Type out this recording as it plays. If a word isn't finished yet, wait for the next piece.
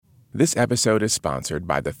This episode is sponsored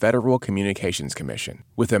by the Federal Communications Commission,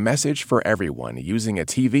 with a message for everyone using a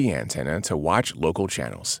TV antenna to watch local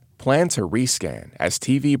channels. Plan to rescan as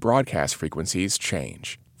TV broadcast frequencies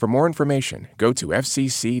change. For more information, go to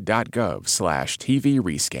fcc.gov/TV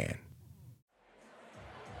rescan.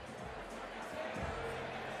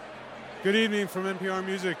 Good evening from NPR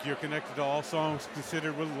Music. You're connected to All Songs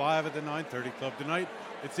Considered. We're live at the 930 Club tonight.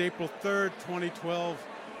 It's April 3rd, 2012.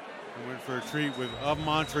 And we're in for a treat with Of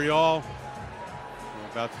Montreal.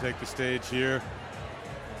 We're about to take the stage here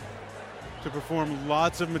to perform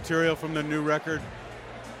lots of material from their new record,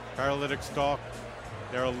 Paralytic Stalks,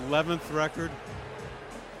 their 11th record.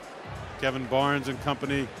 Kevin Barnes and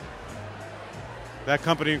company. That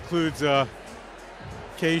company includes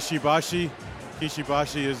Kei Shibashi.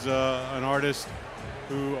 Kishibashi is an artist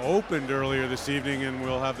who opened earlier this evening, and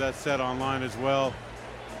we'll have that set online as well.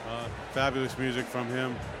 Fabulous music from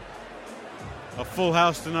him. A full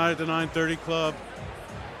house tonight at the 930 Club.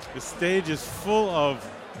 The stage is full of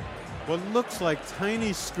what looks like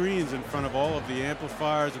tiny screens in front of all of the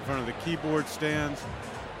amplifiers, in front of the keyboard stands,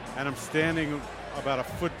 and I'm standing about a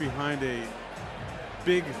foot behind a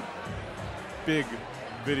big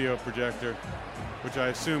video projector, which I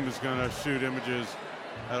assume is going to shoot images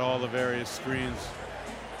at all the various screens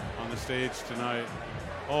on the stage tonight.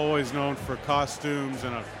 Always known for costumes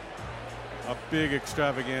and a big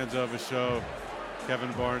extravaganza of a show,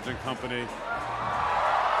 Kevin Barnes and company. The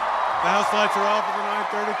house lights are off at the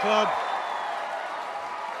 930 Club.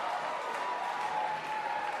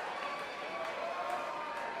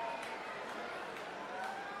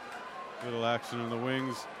 Little action in the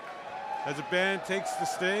wings as the band takes the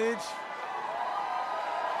stage.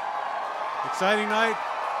 Exciting night.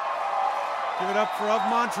 Give it up for Of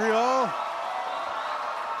Montreal.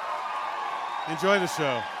 Enjoy the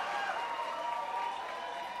show.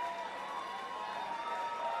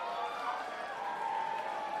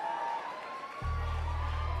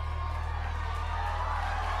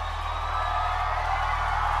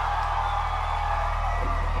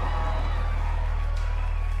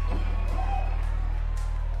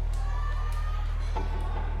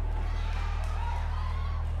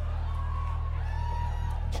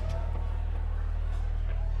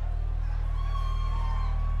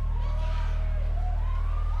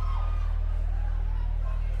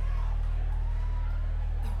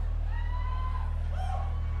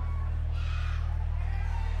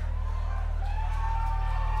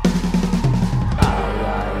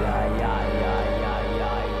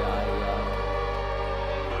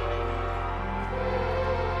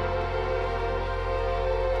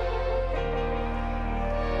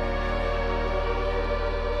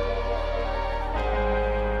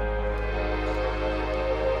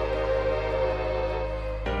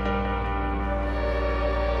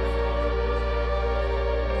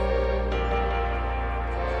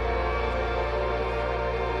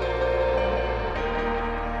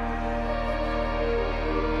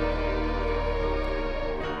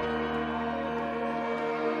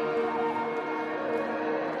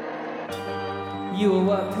 You are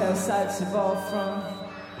what parasites evolved from.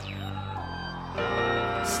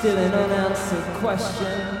 Still an unanswered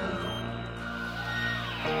question.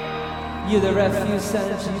 You're the refuse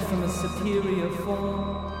energy from a superior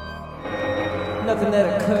form. Nothing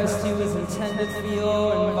that occurs to you is intended for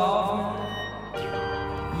your involvement.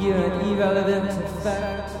 You're an irrelevant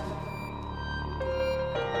effect.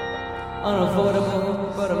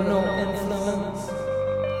 Unavoidable, but of no influence.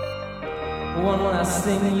 One when I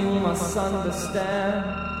sing you must understand.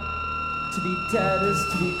 To be dead is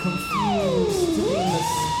to be confused, to be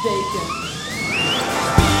mistaken.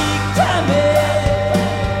 Speak to me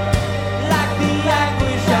like the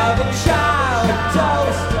anguish of a child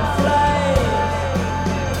toast to flame.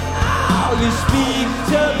 Oh, you speak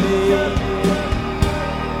to me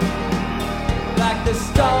like the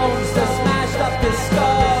stones that smashed up his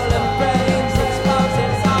skull and brains exposed.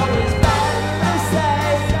 It's always bad to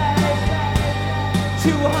say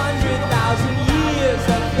 200,000 years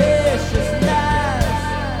of viciousness,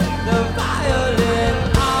 the violent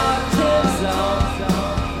autism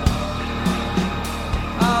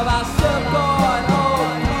of our stillborn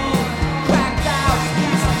old weak, cracked out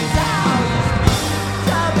species. How you speak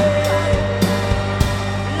to me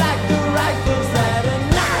like the rifles that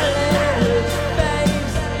annihilate his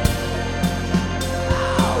face.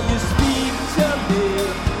 How you speak to me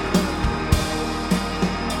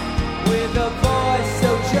with a voice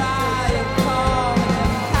so dry and calm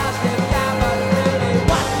and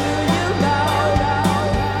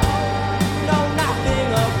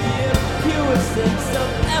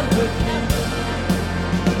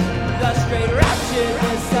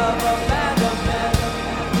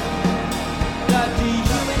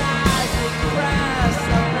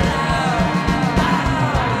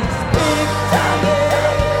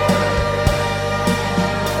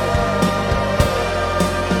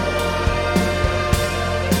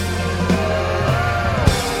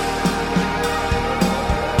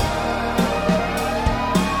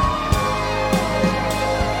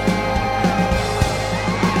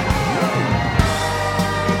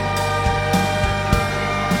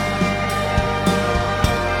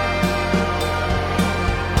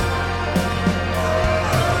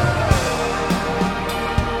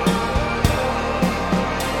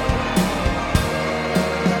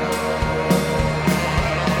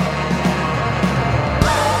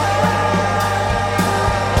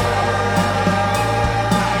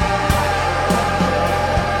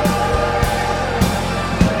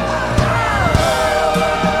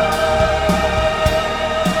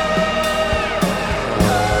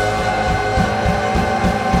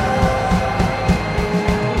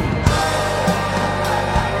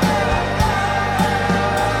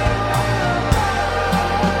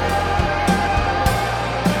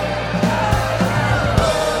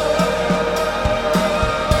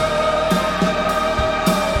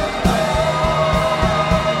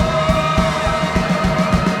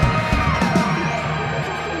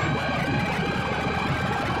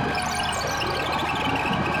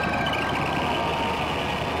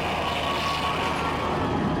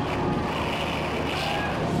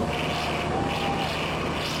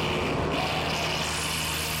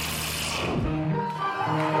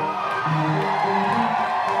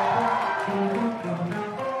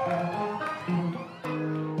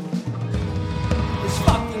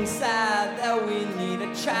we need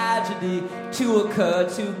a tragedy to occur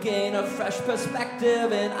to gain a fresh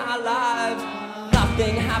perspective in our lives.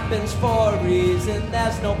 Nothing happens for a reason.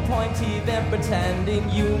 There's no point even pretending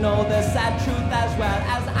you know the sad truth as well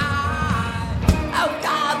as I. Oh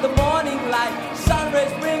God, the morning light, sun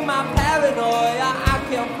rays bring my paranoia. I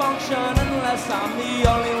can't function unless I'm the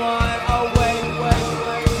only one. Oh wait, wait,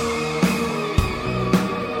 wait.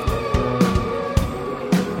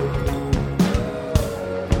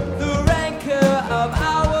 Of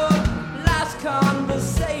our last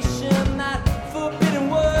conversation, that forbidden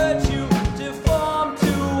word you deformed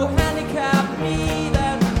to handicap me,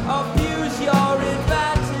 that abuse your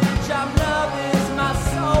advantage of love is my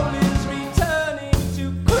soul is returning to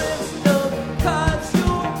crystal, 'cause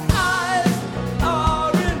your eyes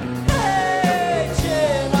are an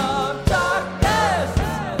agent of darkness.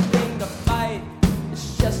 There's nothing to fight, it's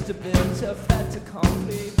just a bit of fait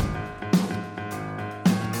accompli.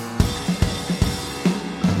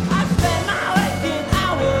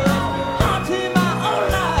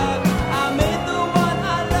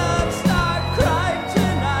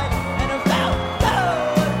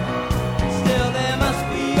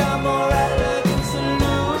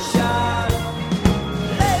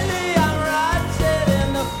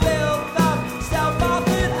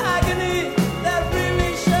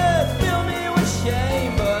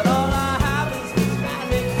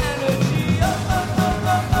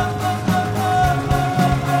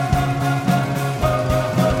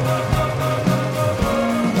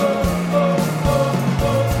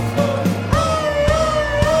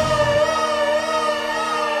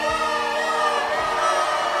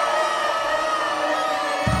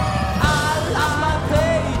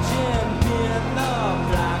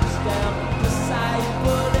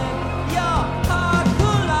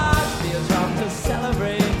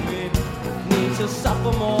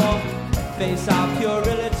 Face our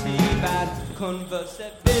puerility, bad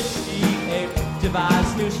conversibility,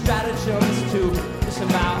 devise new stratagems to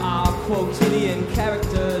disavow our quotidian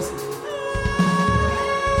characters.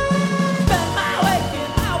 Spend my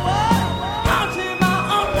waking hours counting my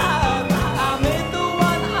own life. I made the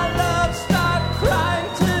one I love start crying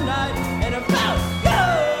tonight, and it felt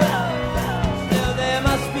good. Still there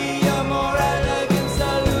must be a more elegant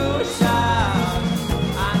solution.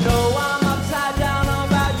 I know I'm upside down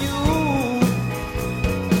about you.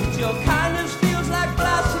 Your kindness feels like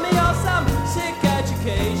blasphemy or some sick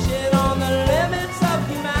education on the limits of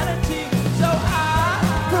humanity. So I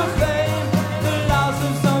profane the laws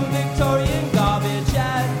of some Victorian garbage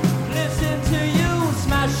and listen to you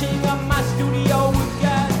smashing up my studio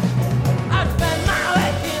again. I spend my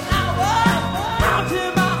waking hours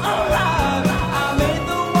counting my own life. I made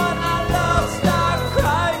the one I love start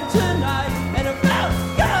crying tonight, and it felt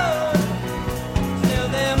good. Still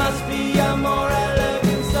there must be a more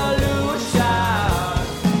elegant solution.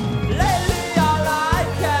 Lately all I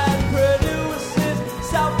can produce is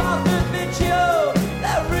self-authored video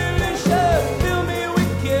that really should fill me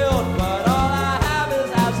with guilt, but all I have is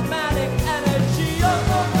asthmatic energy.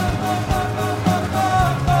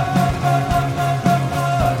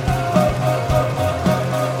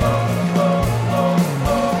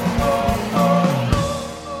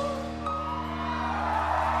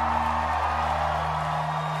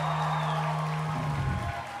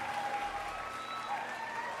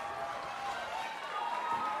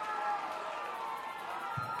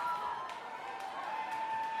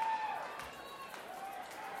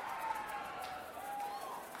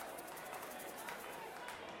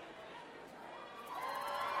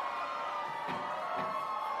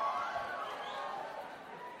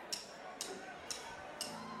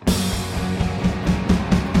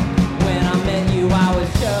 When I met you, I was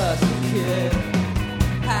just a kid.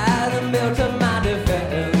 Hadn't built up my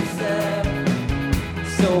defenses,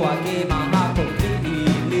 so I gave my heart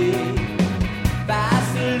completely.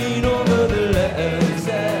 Vaseline over the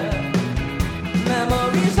lenses.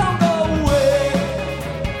 Memories don't go away.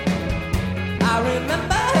 I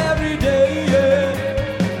remember every day.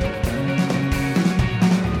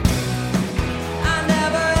 I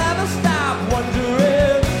never ever stop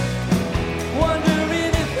wondering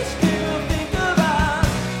if you still think of us.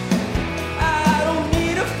 I don't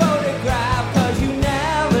need a photograph, 'cause you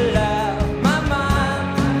never left my mind.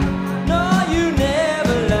 No, you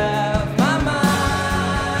never left my mind.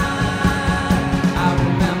 I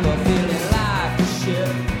remember feeling like a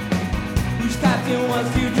ship whose captain was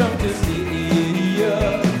too drunk to see you,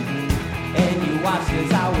 and you watched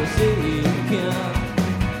as I was sinking,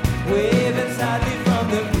 waving sadly from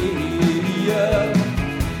the pier.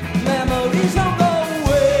 Memories don't go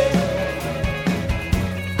away.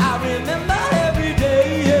 I remember every day.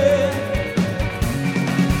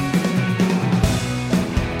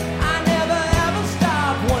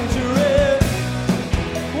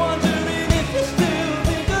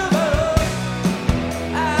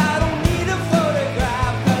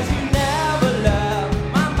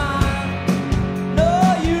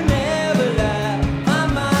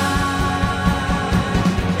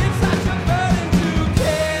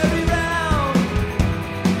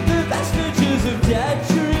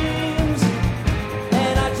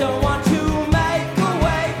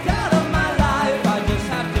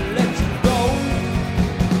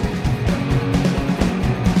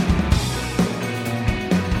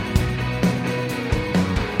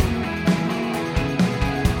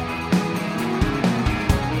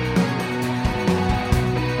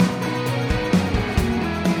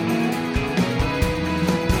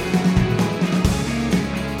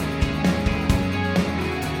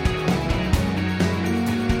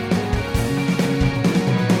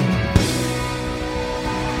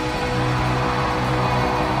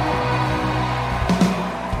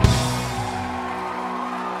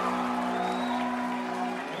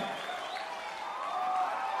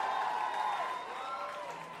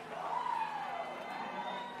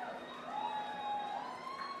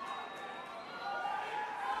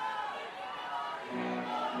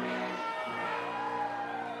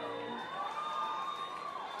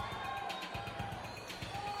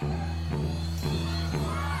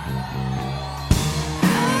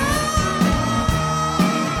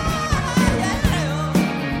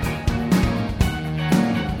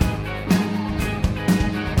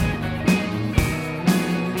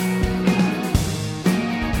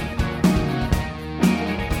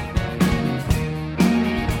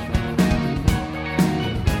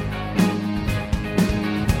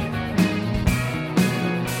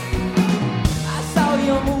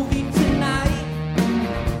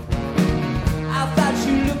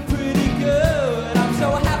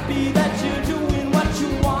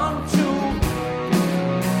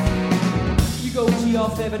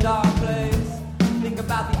 favorite dark place. Think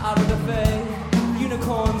about the art of the fae.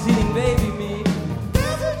 Unicorns eating baby meat.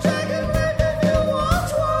 There's a dragon waiting you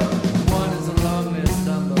want one. One is a lonely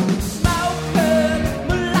stumble. Smoking,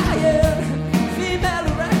 Malayan, female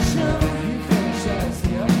erection. You finish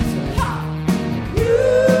the archetype. Ha! You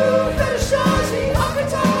finish the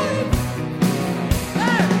archetype.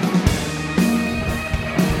 Hey!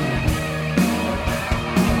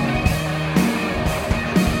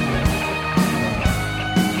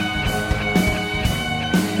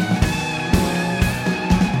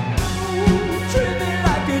 Treat me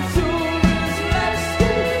like a tourist, let's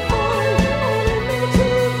stay high on a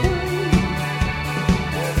native way.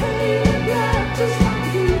 Paint it black just like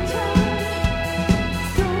you time.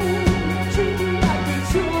 Don't treat me like a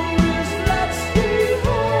tourist, let's stay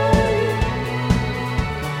high.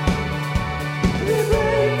 We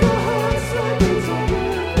break our hearts like it's our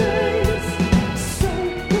birthdays.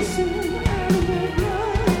 Circus in anime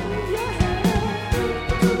blind, yeah.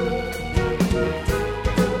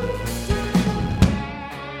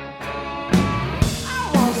 I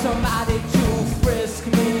want somebody to frisk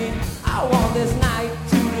me. I want this night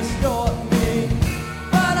to distort me.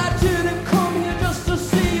 But I didn't come here just to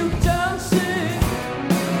see you dancing.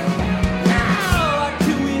 Now I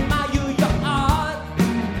do admire your art.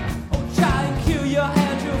 Oh, try and kill your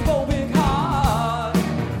androphobic heart.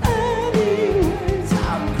 Anyways,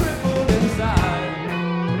 I'm crippled inside.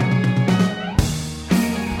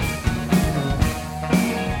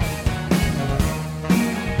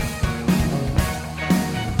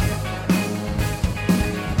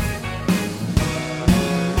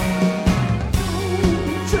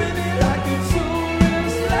 Treat me like a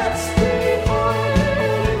tourist, let's stay high on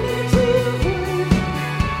a native way.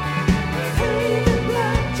 Paint it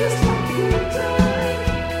black just like you die.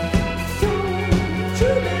 Don't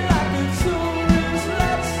treat me like a tourist,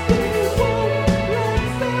 let's stay warm like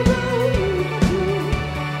Pharaoh.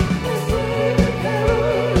 And bring the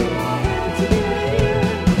Pharaoh in our hand today.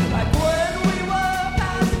 Like when we were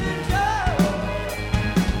passengers.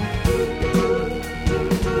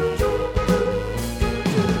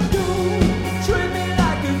 Don't treat me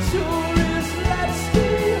like a tourist, let's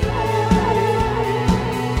stay high.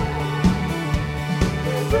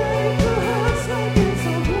 Break your hearts like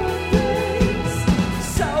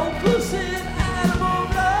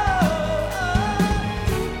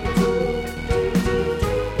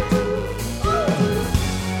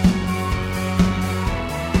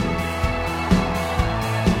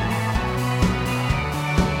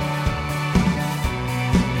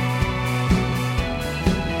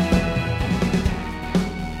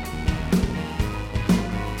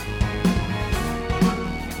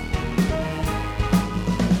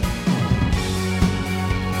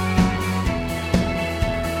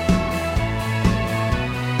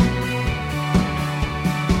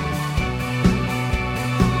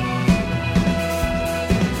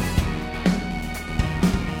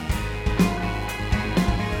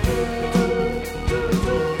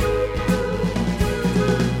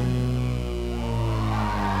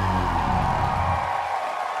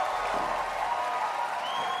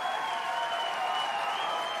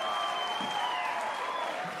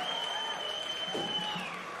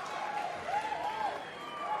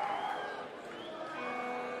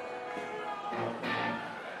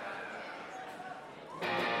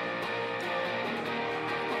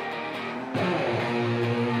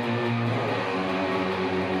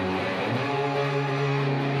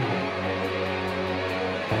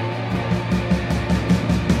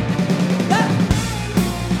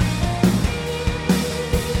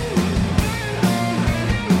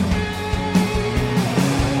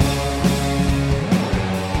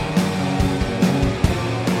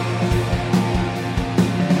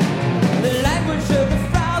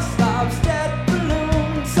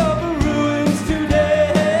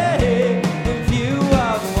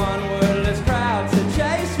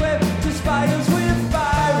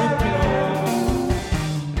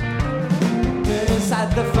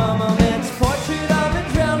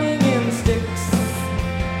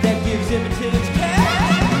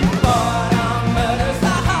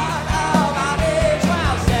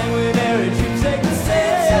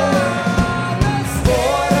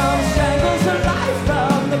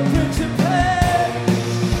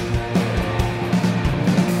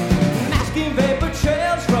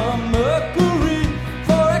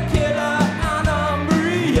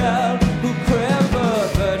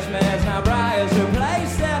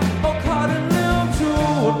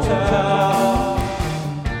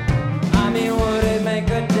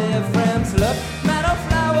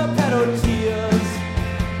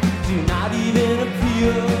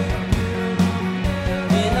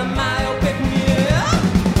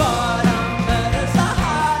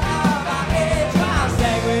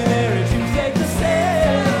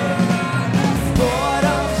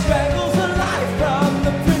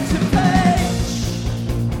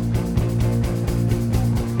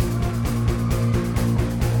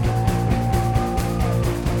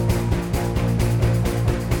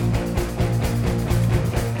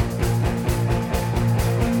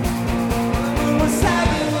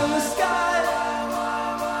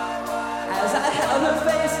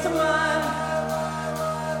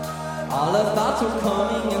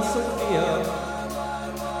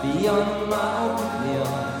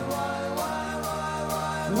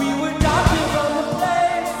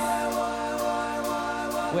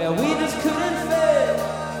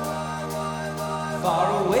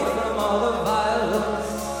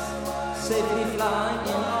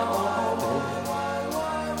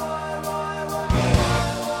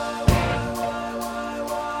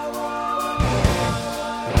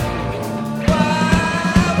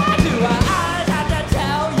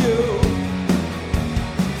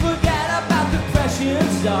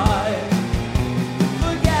survive.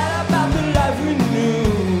 Forget about the life we knew.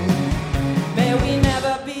 May we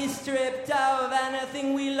never be stripped of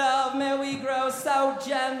anything we love. May we grow so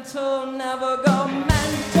gentle, never go mental.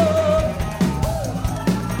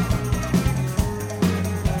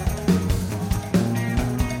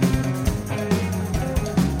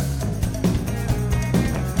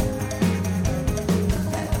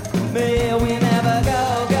 May we never go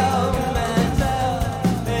mental.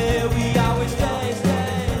 May we always stay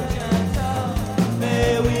gentle.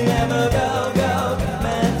 May we never go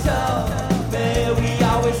mental. May we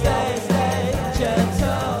always stay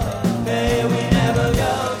gentle. May we never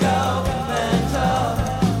go mental.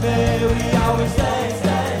 May we always stay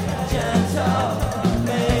gentle.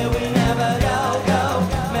 May we never go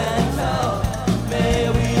mental. May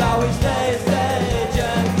we always stay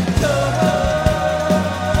gentle.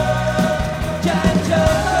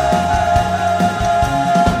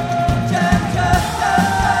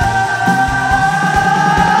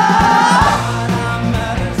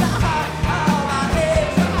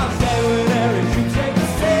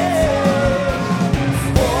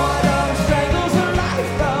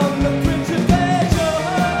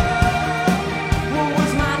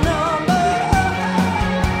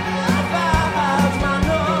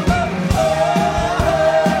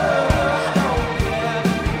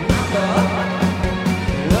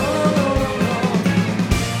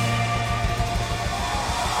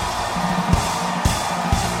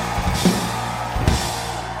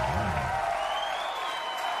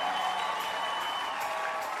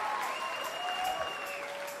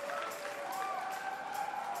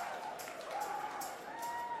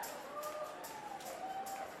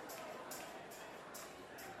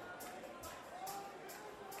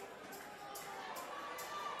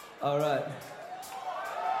 All right.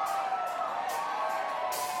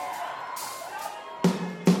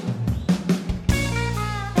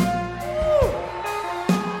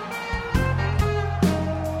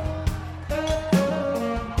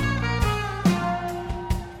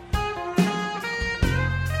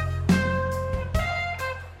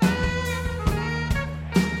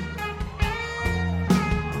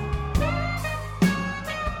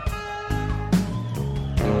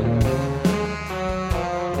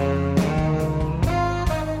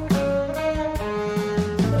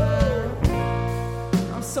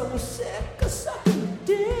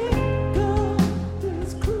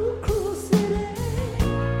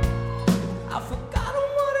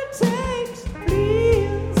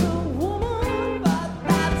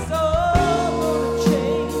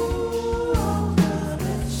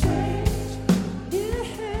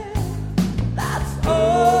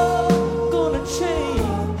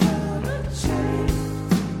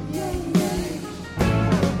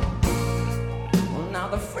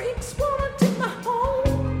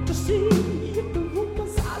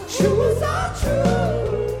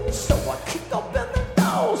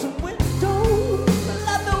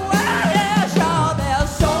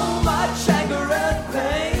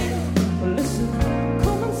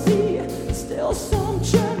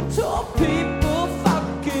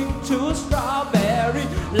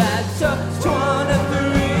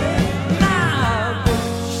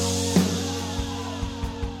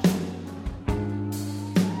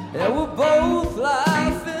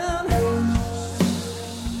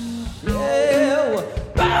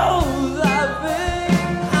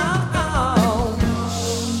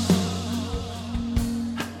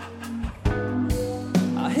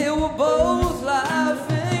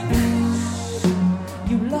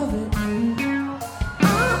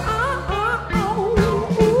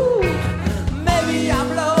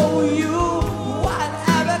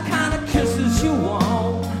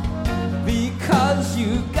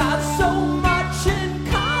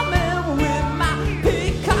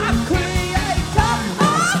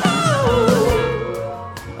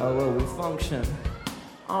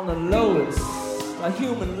 On the lowest of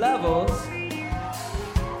human levels,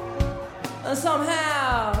 and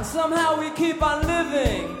somehow we keep on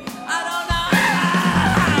living. I don't know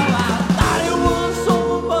how. I thought it was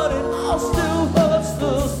over, but it all still hurts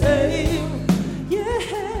the same.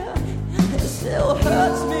 Yeah, it still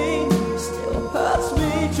hurts me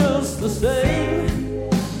just the same.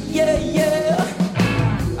 Yeah,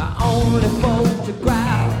 I only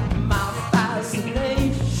photograph my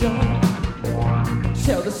fascination.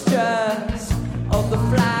 Till the stress of the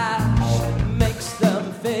flash makes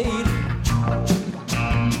them fade.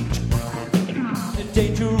 The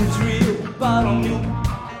dangerous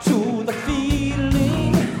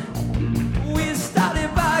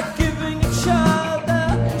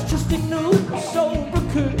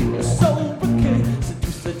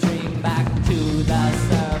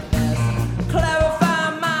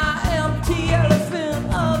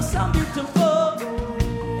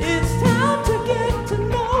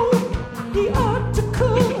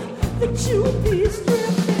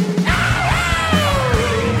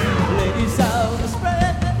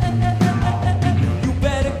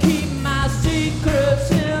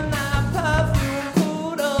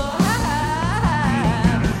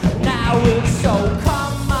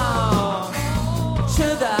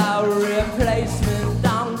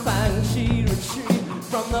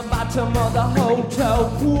from the bottom of the hotel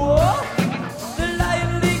pool. The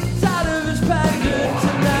light leaked out of his pendant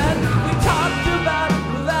tonight. We talked about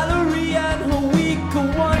Valerie and her week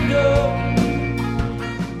of wonder.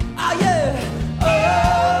 Ah, yeah. Oh,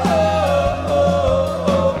 oh,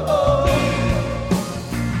 oh, oh, oh.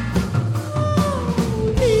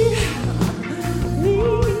 Me.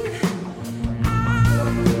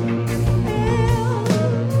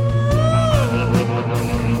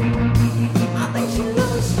 I think she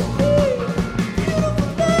loves me. Beautiful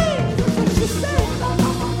things, that's what she said.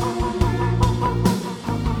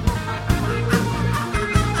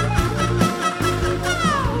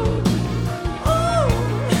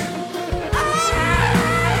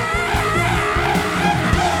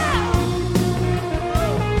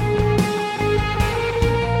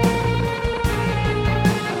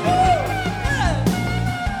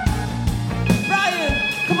 Brian,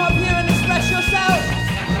 come up here and express yourself.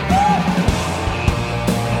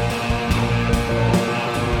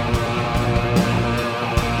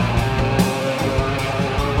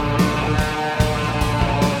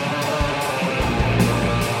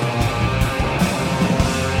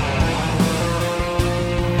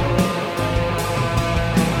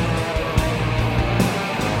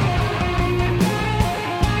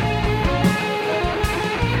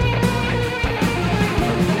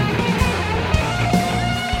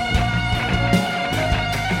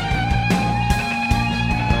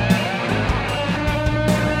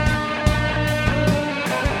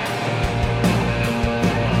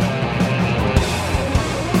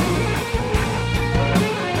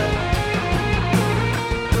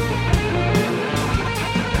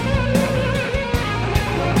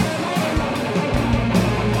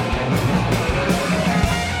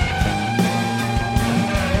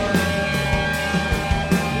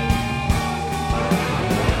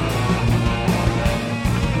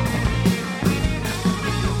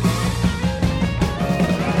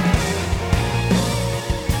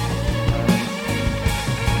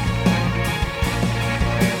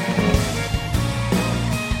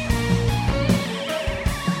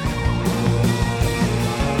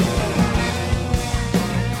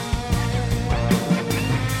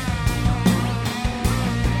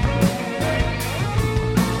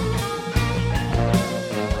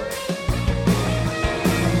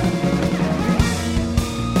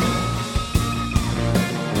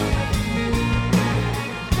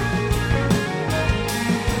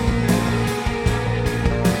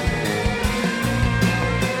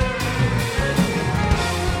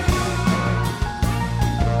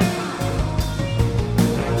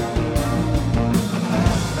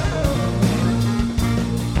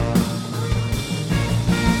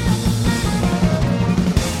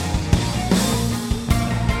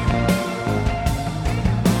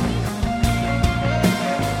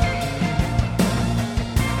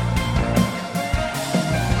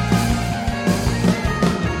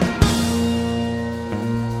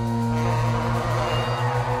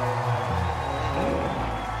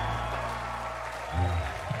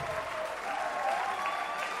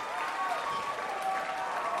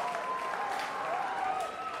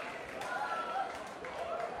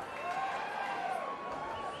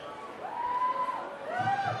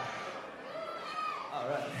 All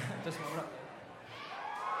right, just one up.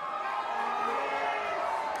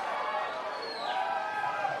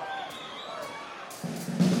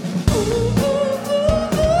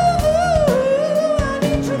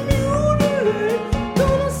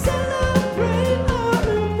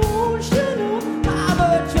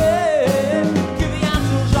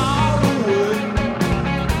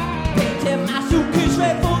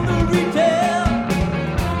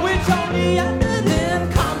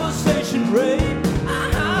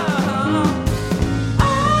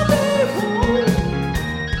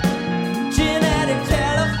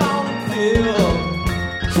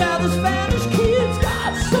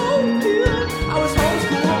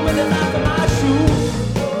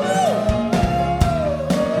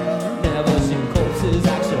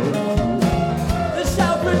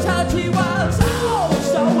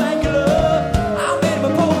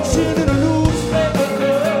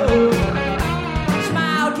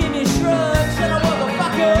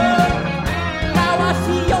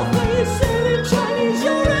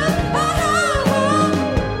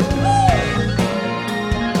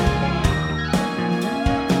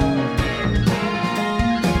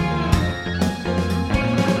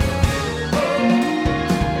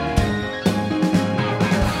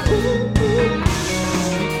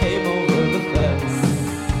 Came over the fence.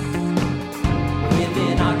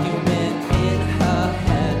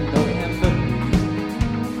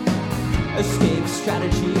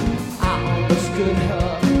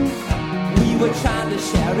 to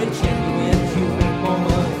share a genuine human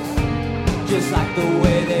moment, just like the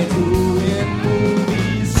way they do in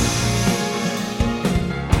movies.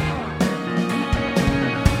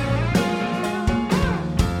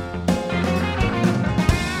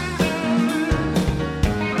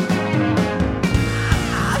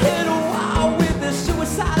 I hit a wall with this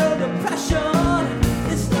suicidal depression.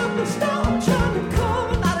 It's nothing stop trying to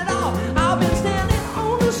cover, not at all. I've been standing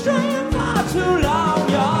on the strand far too long,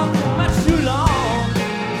 y'all, much too long.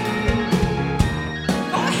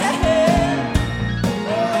 Go ahead,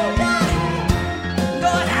 go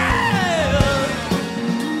ahead.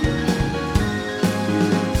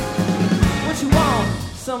 What you want?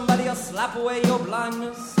 Somebody else slap away your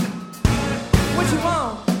blindness. What you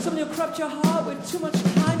want? Somebody will corrupt your heart with too much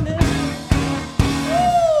kindness.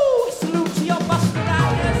 Woo! Salute to your buster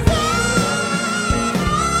out there.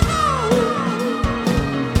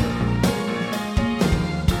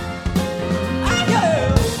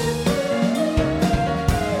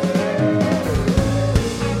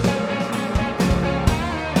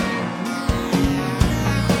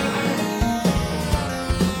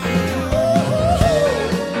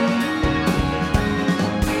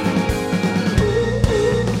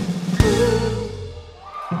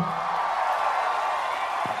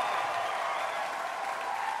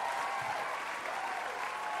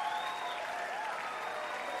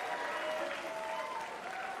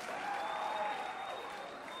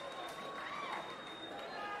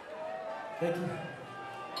 Thank you.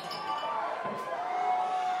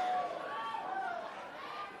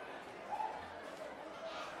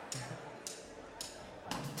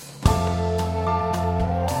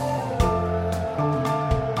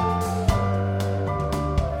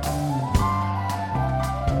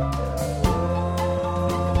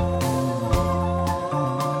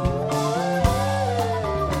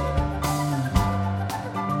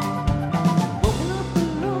 Woken up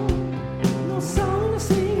alone, no song to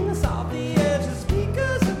sing, us off the edge of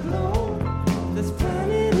speakers aglow.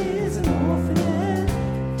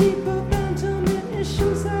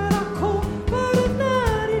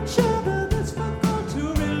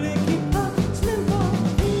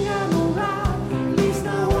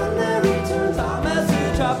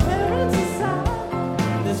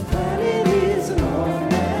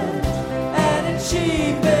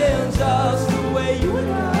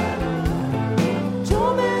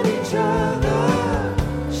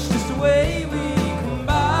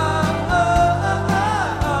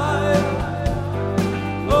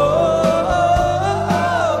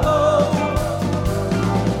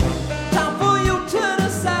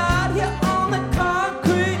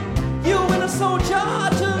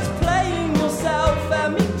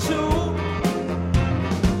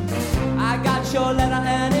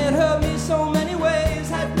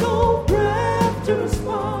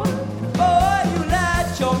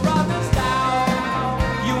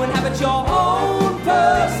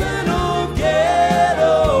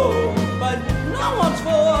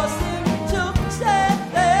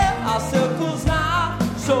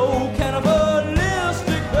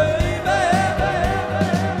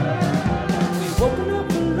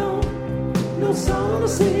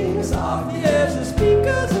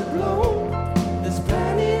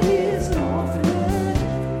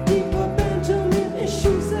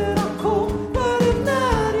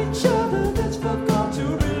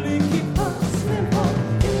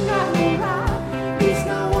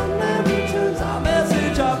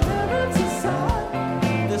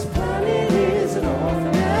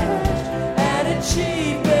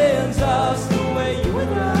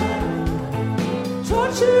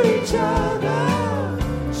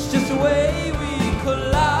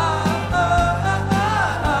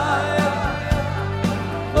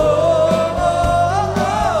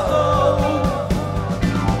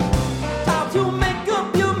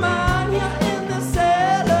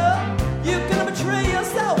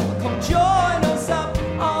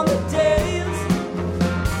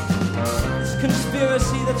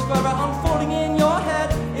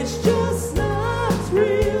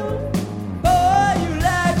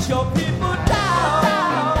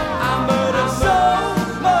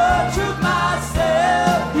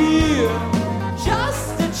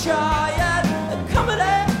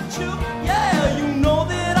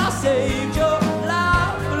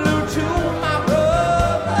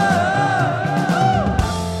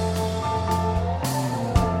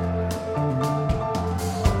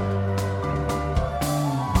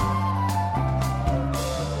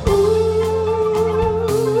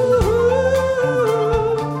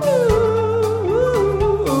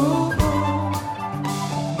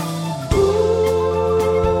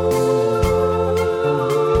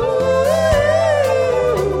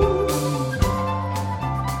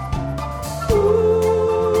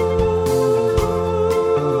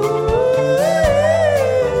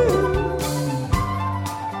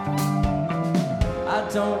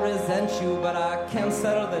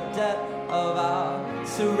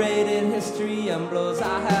 and blows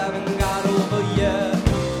I haven't got over yet.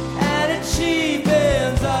 And it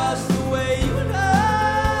cheapens us the way you and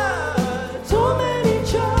I torment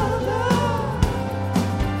each other.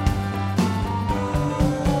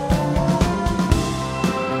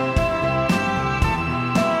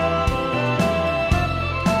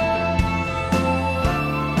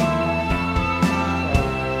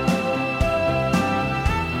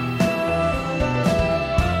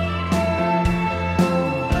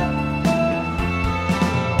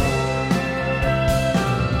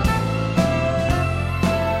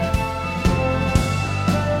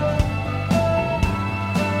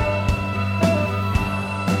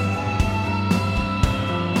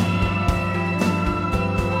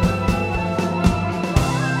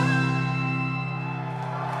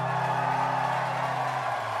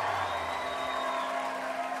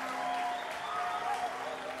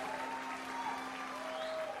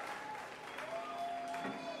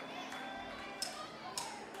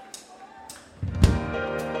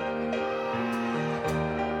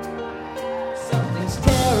 Something's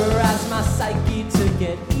terrorized my psyche to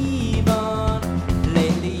get even.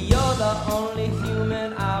 Lately you're the only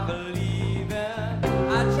human I believe in.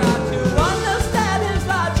 I try to understand his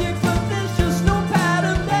logic, but there's just no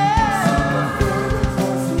pattern there.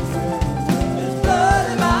 There's blood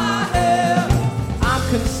in my hair. I'm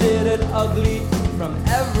considered ugly from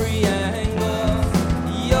every angle.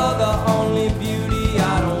 You're the only beauty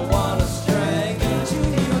I don't want to strangle. You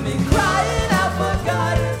hear me crying out for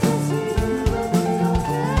guidance.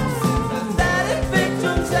 Pathetic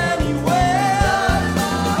victims anywhere.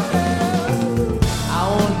 I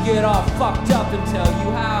won't get all fucked up and tell you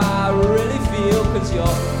how I really feel, 'cause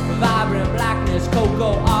your vibrant blackness,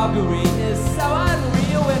 cocoa augury is so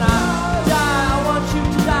unreal. When I die, I want you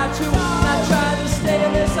to die too. Not trying to stay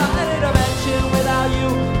in this other dimension without you.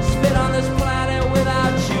 Spit on this planet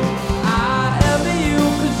without you. I envy you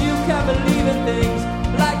 'cause you can believe in things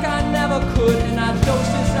like I never could. And I dose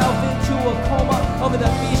yourself into a coma over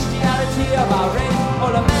the bestiality of our race. Or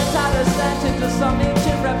lament I descent into some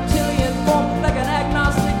ancient reptilian form, like an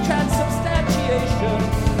agnostic transubstantiation.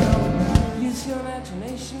 Use your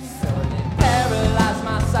imagination. Paralyze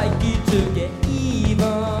my psyche to get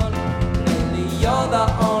even. Lately you're the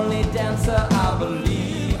only dancer I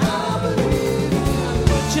believe. I'm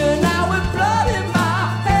reaching out with blood in my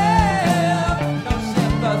hair. No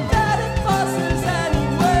sympathetic forces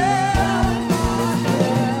anywhere.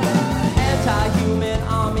 Anti-human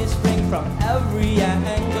armies spring from every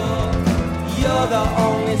angle. You're the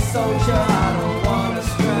only soldier I don't want to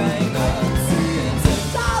strangle. It's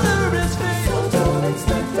intolerance, so don't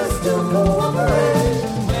expect us to cooperate.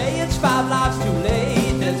 Way it's 5 lives too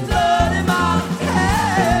late. There's blood in my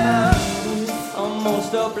hair. A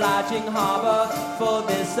most obliging harbor for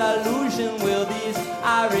this illusion. Will these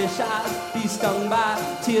Irish eyes be stung by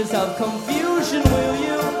tears of confusion? Will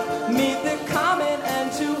you meet the common end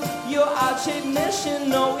to your odd-shaped mission?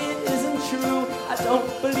 No, it isn't true. I don't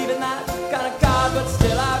believe in that kind of God, but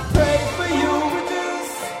still I pray for you.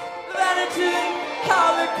 Reduce vanity,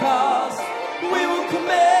 holocaust. We will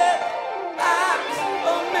commit acts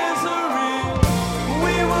of misery.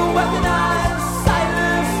 We will weaponize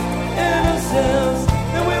silence, innocence,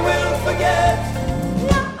 and we will forget.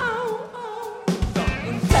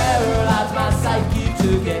 Terrorize my psyche to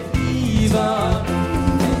get even.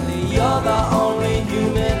 Lately you're the only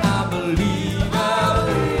human I believe.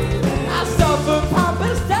 I suffer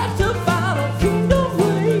pompous death to find a kingdom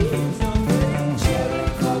ways. Cherry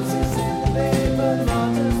corpses in the labor,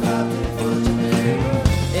 mortified before today.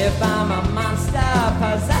 If I'm a monster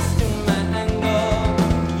possessed in my anger,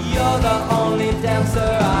 you're the only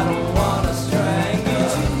dancer I don't want to strangle.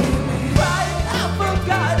 Crying out for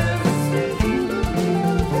guidance.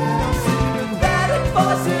 Sympathetic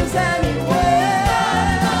forces anywhere.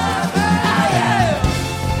 Yeah.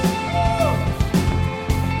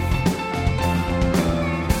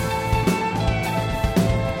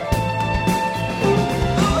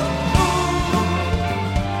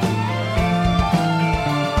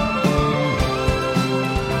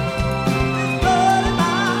 Blood in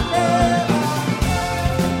my head.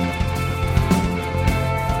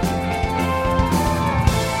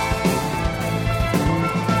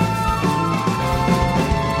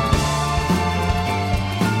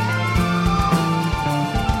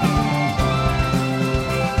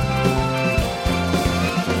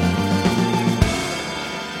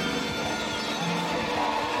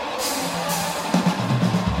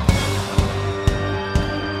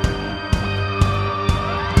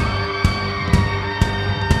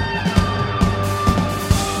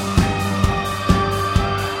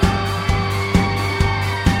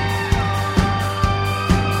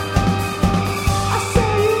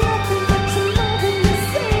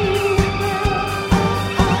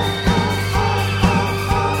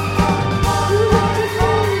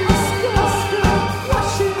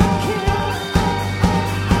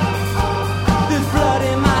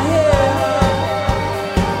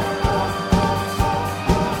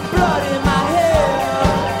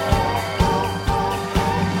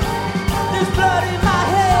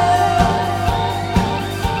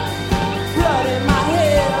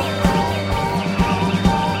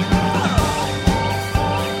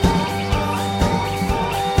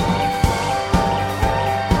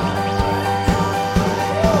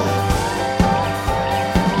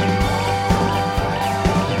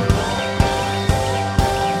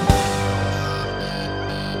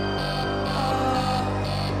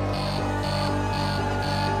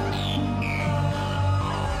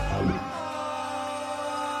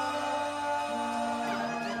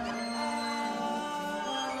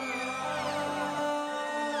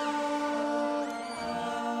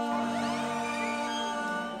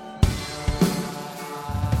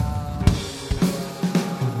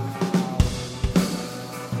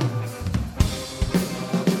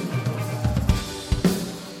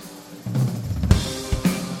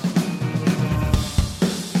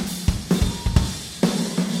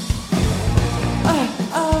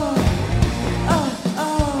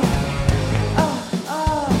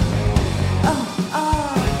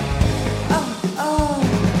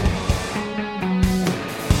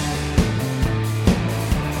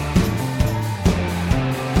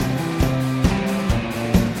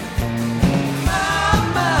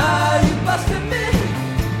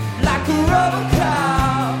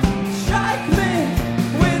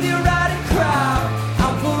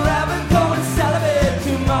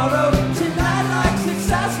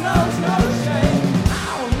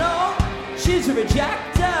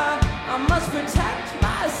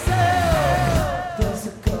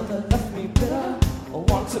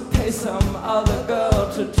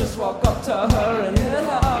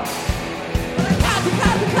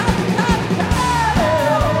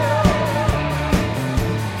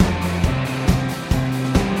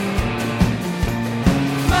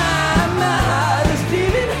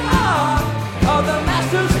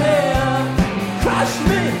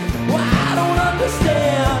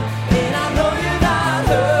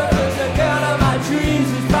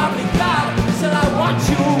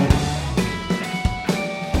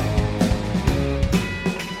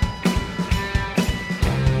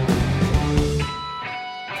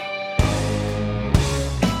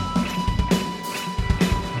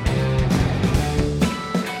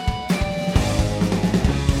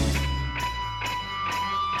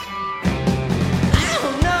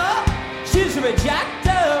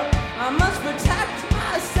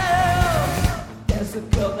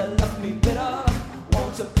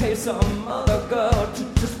 some other girl to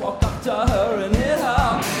just walk up to her and hit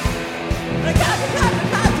her. I got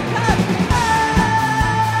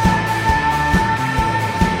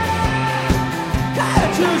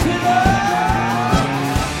can't choose hit her.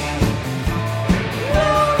 No,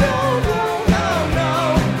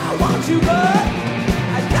 I want you, but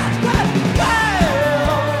I got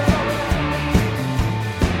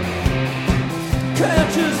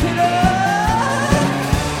can't choose hit her.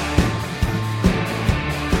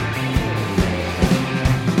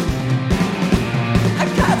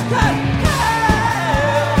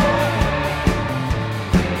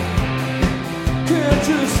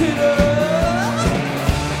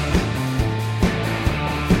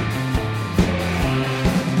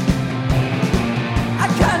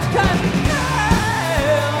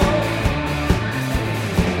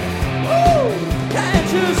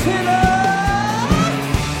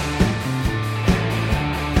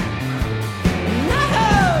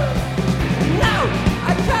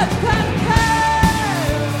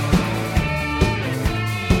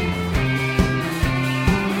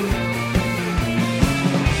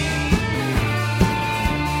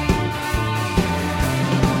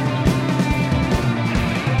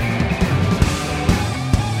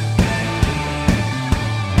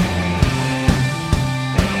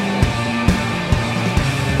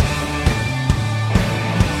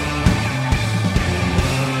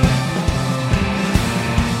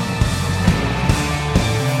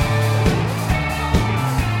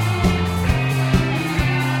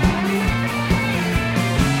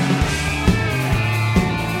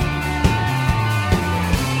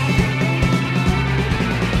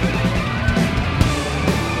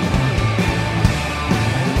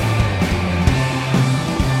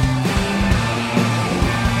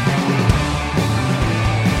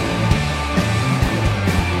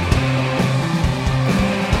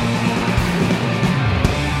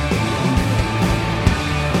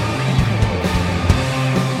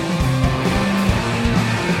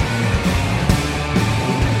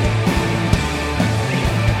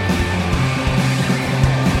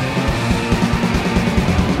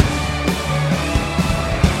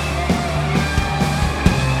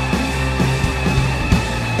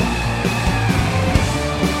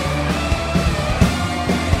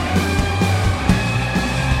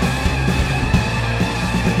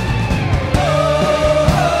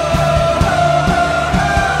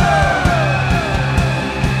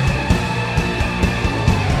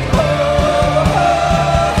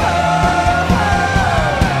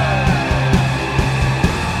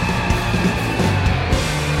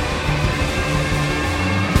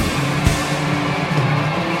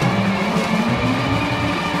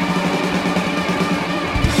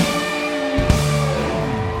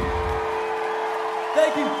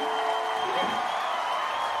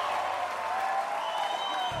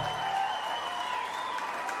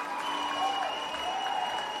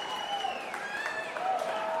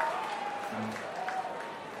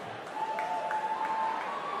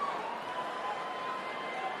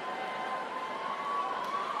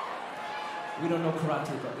 We don't know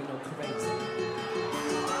karate, but we know crazy.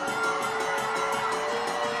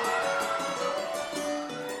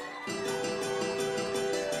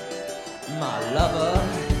 My lover,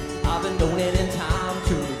 I've been donating time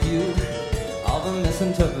to review all the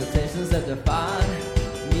misinterpretations that define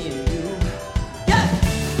me and you. Yeah!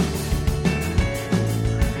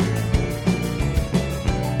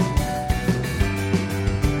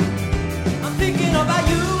 I'm thinking about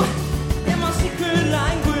you in my secret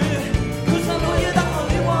language, 'cause I know you're the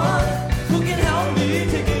only one who can help me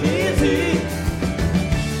take it easy.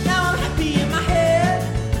 Now I'm happy in my head,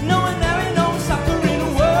 knowing there ain't no suffering in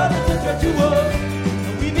the world that's a threat to us,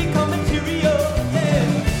 and we become material,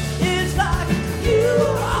 yeah. It's like you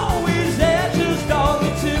were always there, just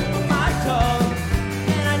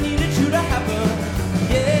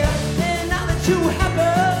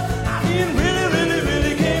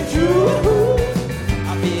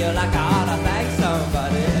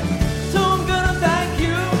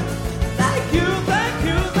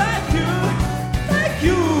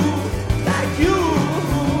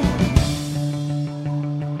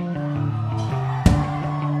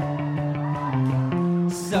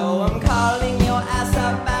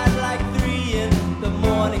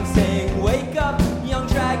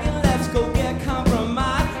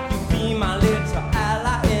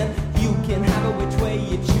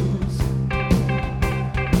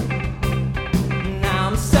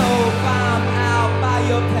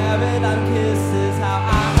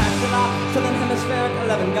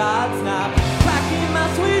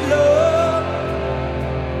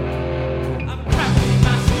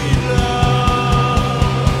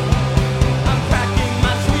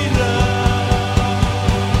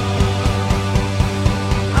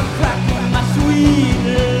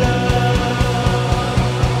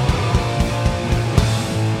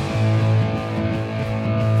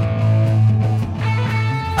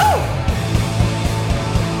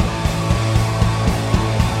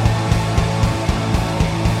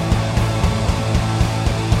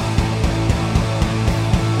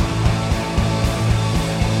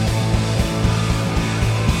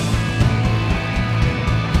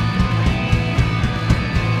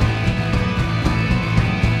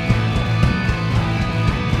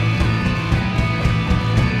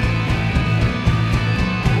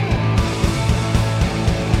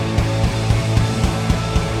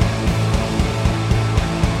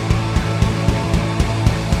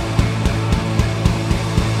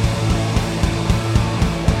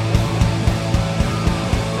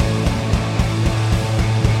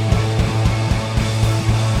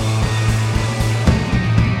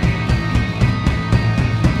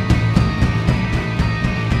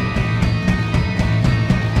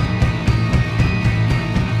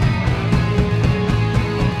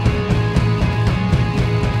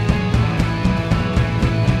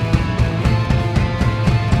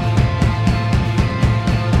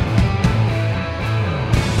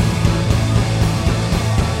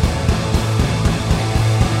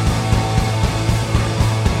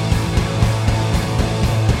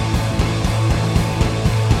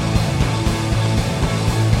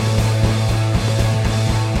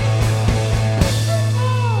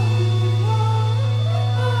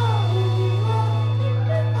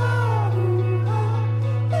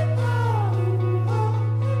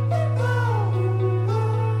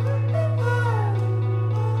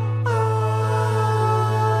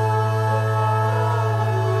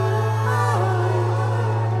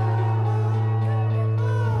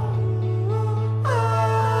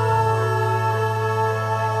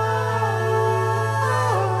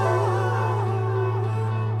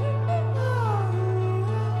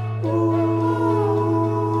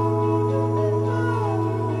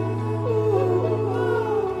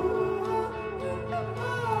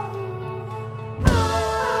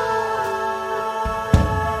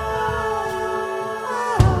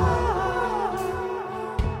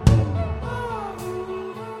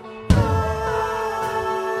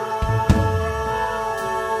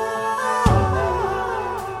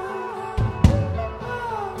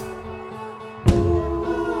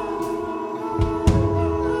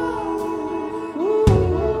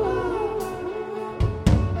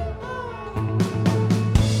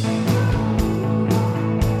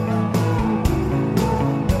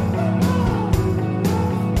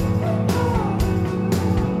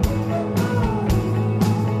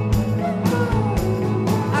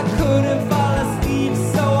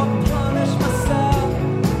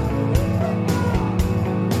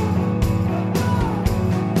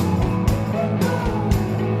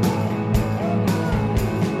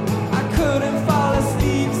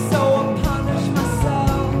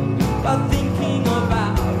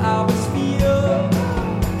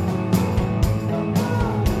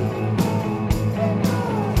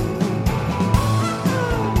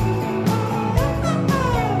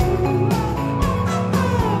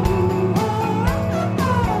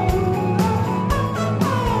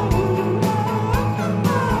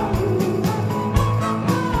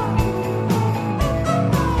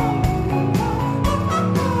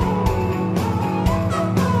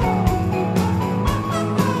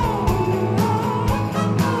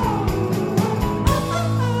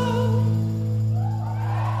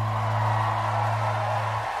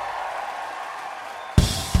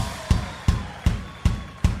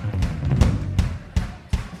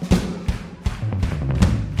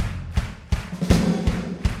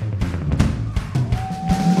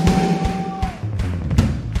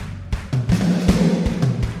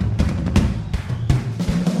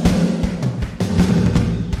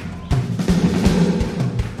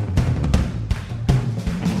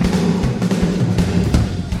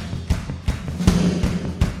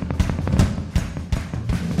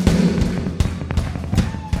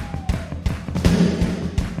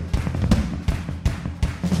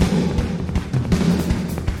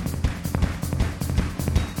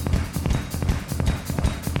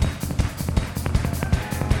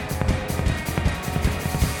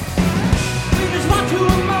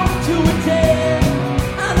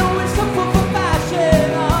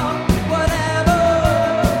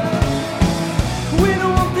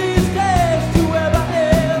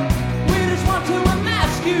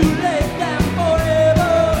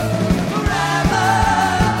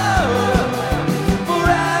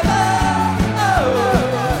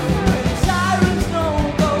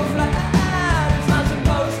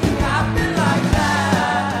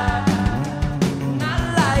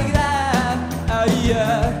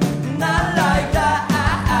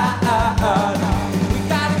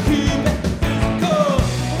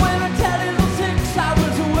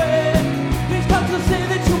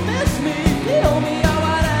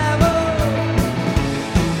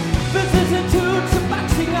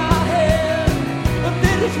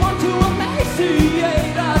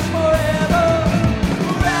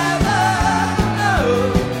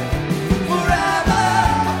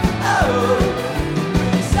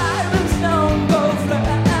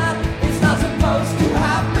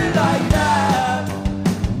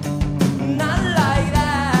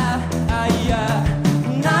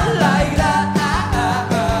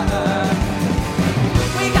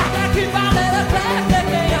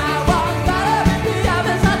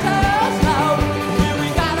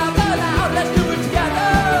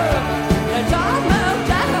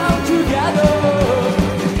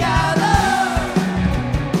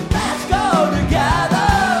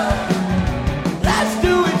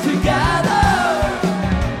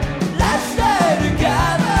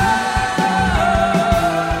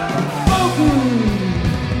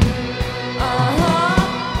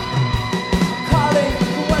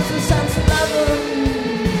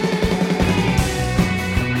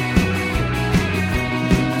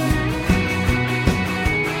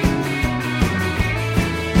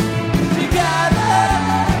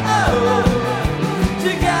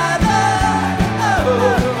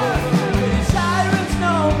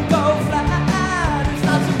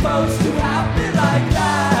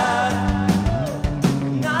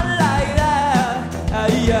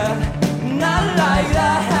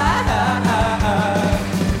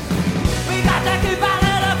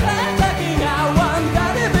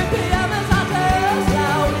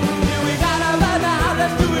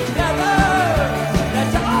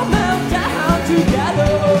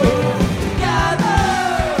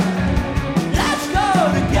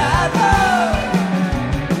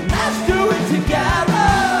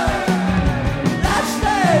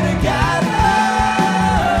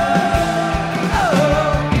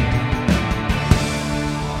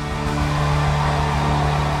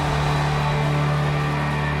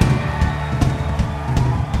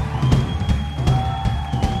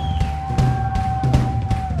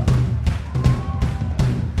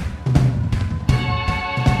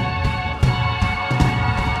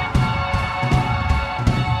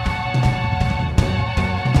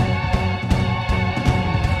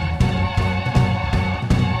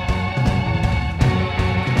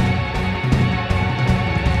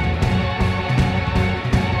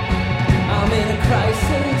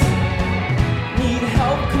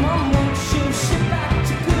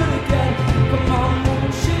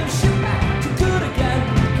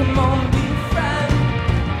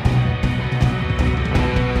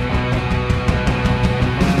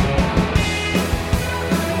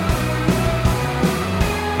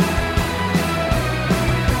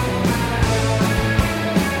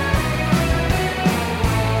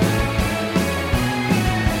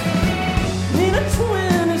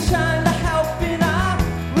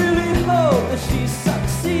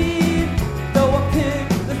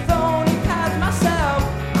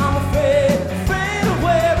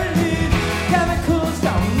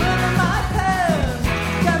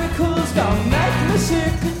comes down, make me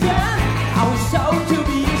sick again. I was told to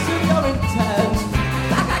be easy or intense,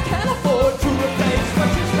 like I can't afford to replace what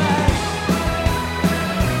you spent.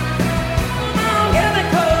 Come on,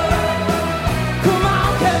 chemical. Come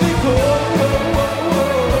on, chemical.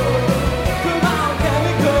 Come on,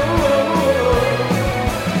 chemical.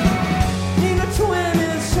 Nina Twin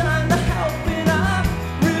is trying to help me, and I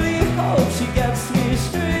really hope she gets me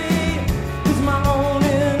straight. 'Cause my own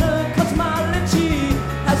inner cosmology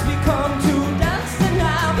has become too dense to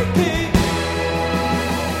navigate.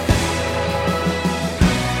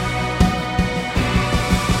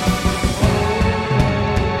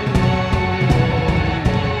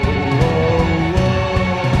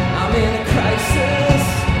 I'm in a crisis.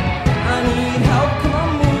 I need help. Come on,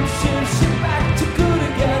 move, shift back to good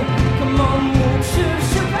again. Come on, move,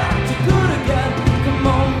 shift back to good again. Come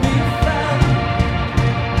on, be a friend.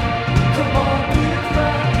 Come on, be a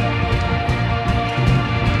friend.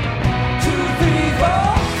 2, 3,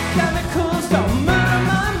 4. Chemicals don't murder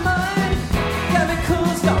my mind.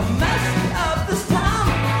 Chemicals don't mess me up this time.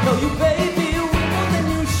 No, you baby, more than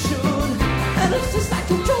you should. And it's just like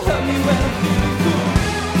you don't hurt me when I'm feeling good.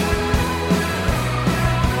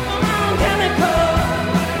 Come on, chemical.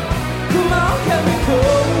 Come on, chemical.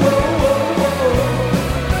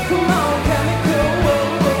 Come on, chemical.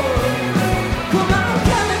 Come on,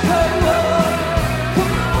 chemical.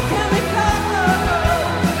 Come on, chemical.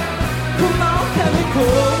 Come on, chemical. Come on,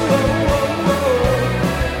 chemical.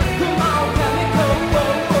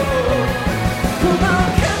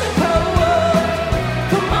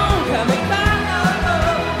 Come on, chemical.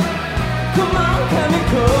 Come on, chemical. Come on,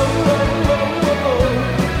 chemical.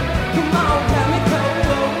 Come on, chemical.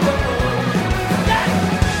 Yeah.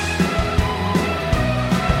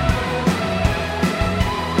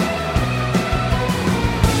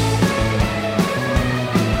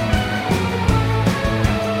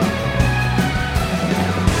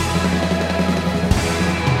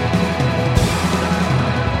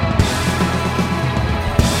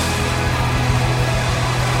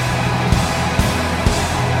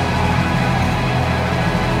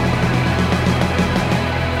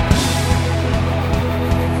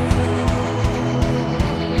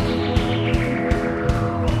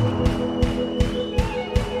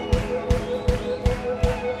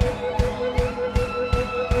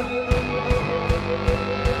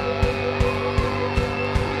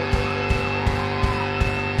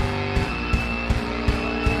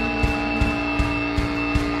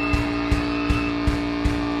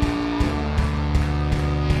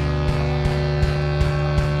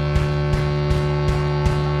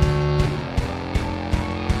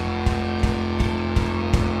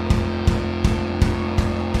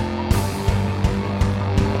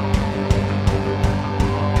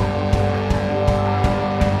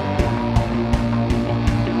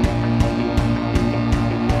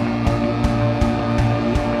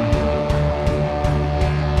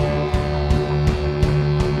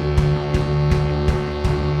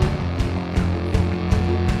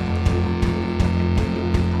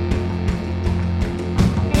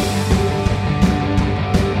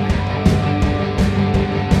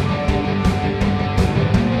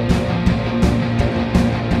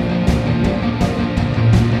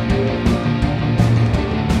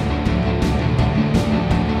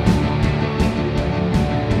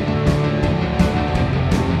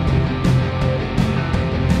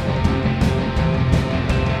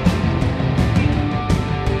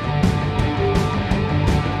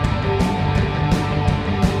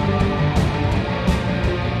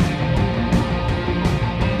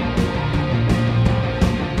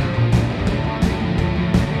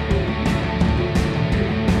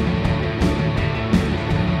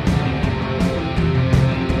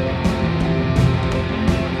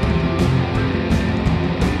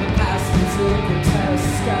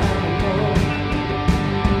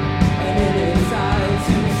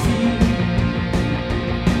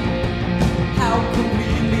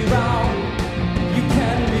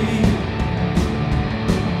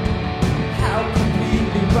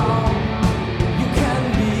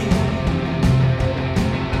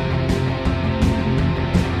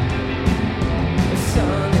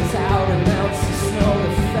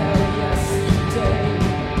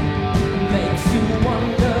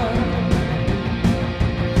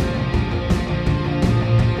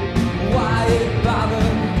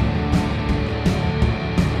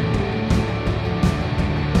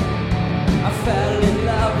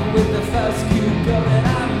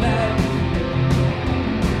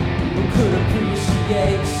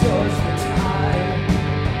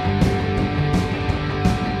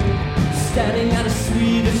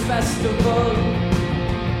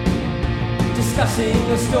 discussing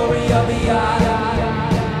the story of the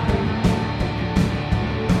eye.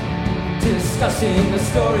 Discussing the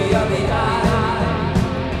story of the eye.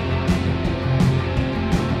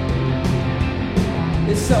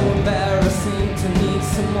 It's so embarrassing to meet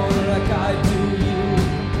someone like I do you.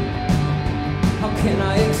 How can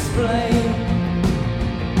I explain?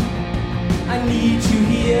 I need you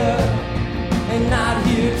here and not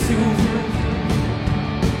here too.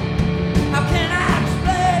 How can I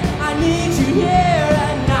explain? I need you here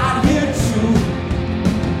and not here too.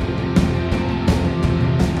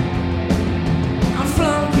 I'm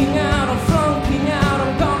flunking out,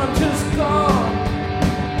 I'm gone, I'm just gone.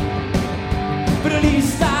 But at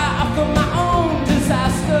least I offer my own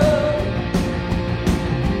disaster.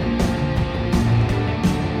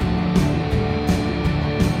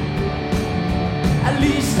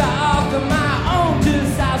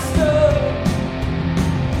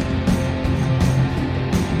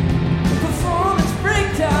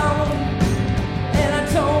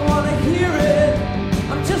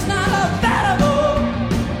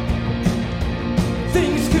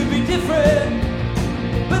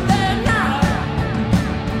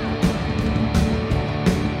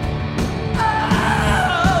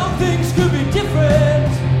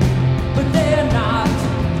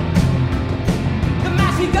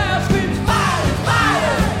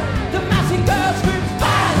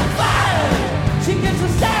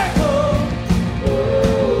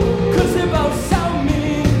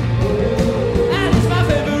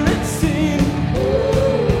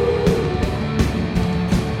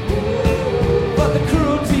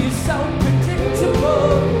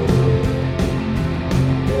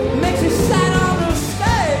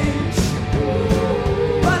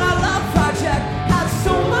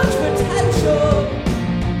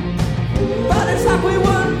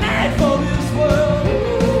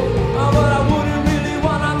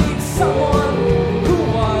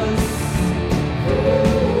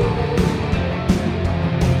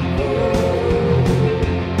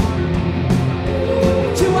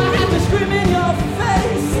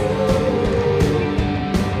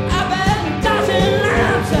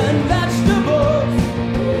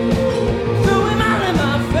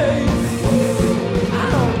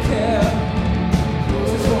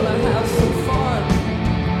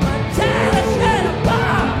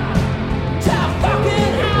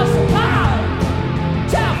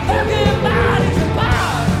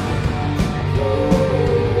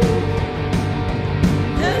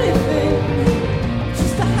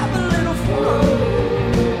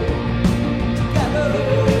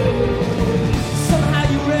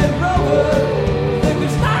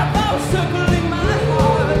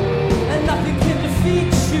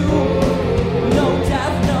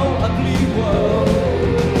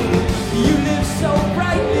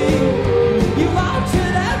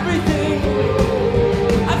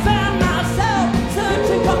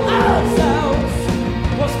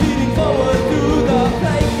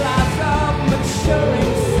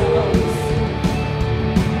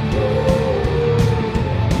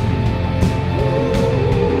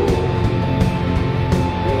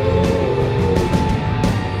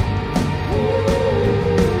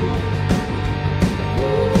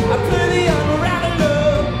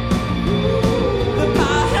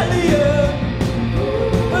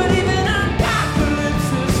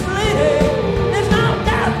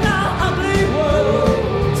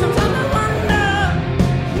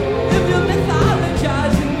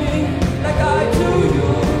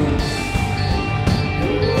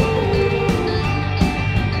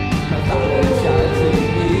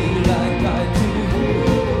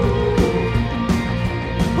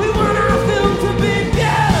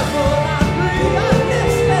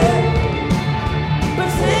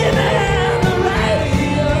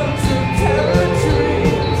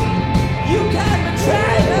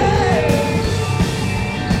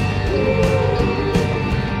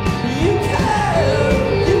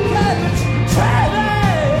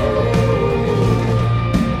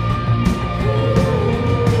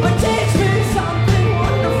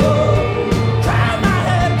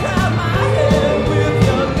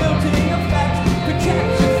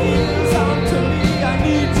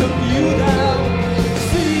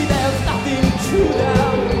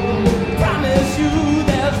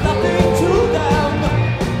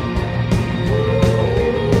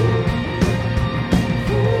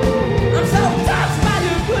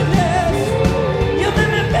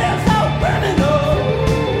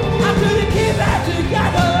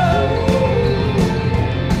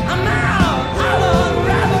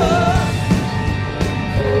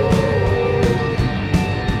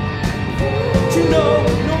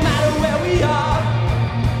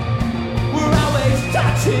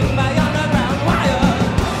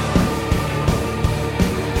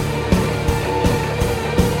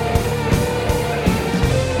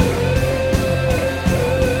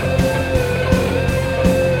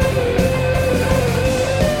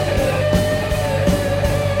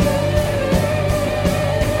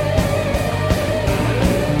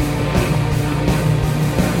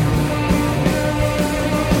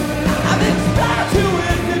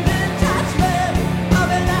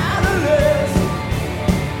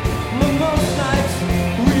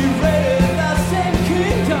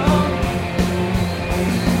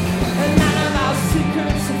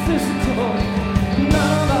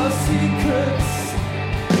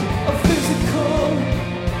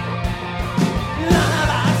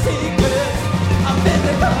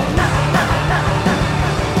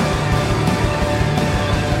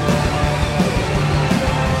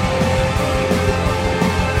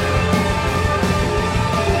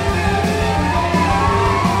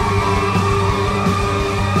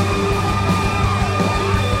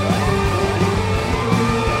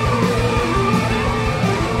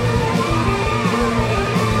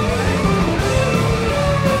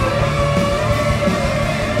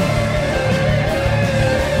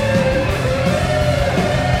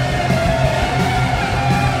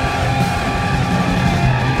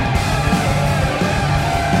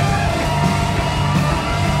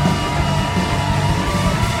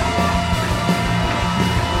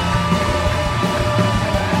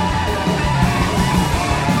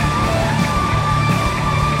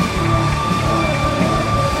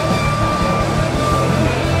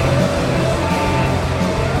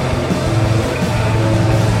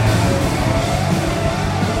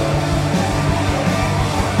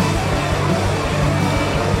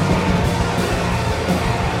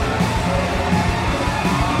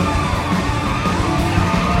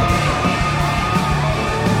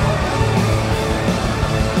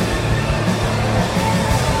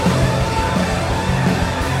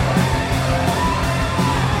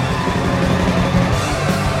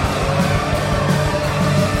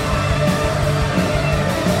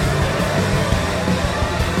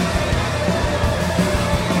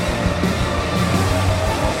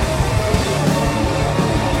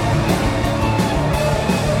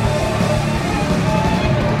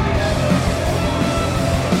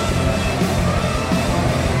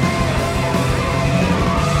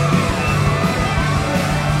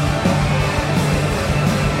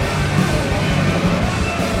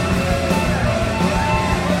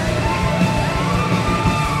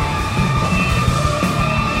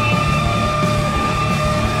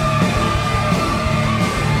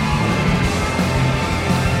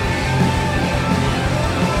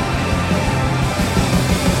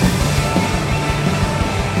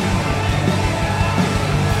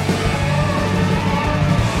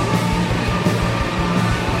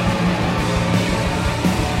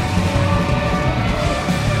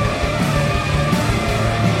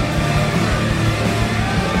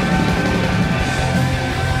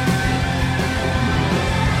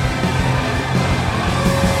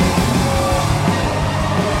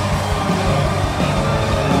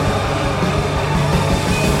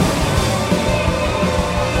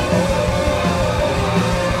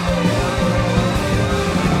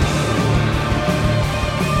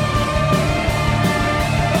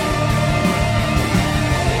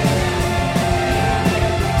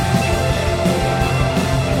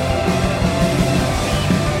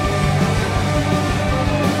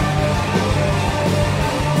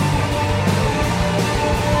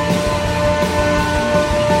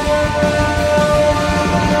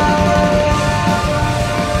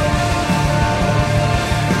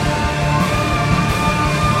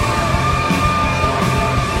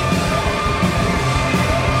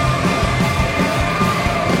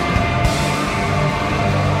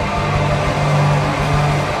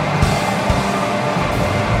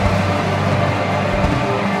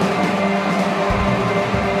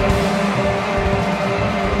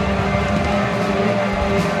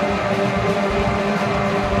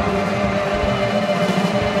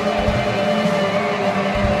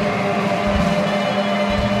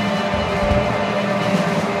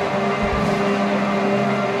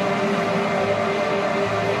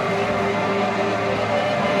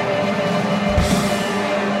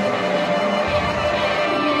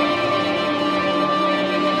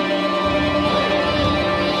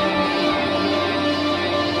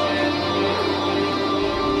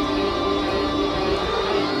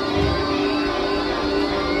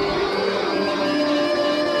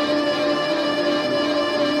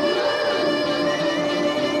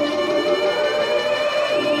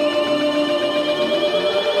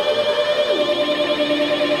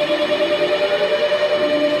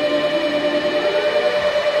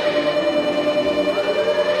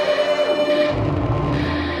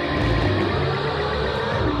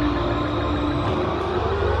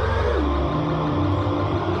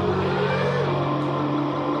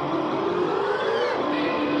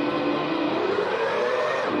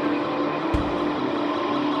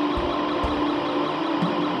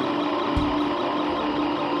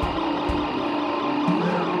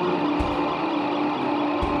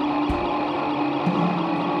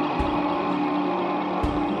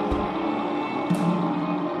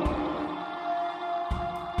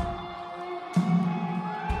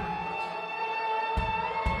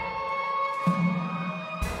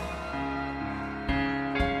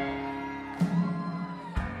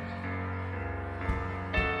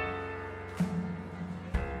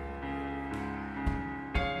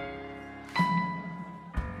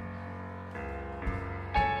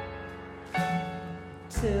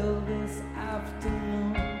 Till this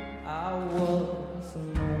afternoon I was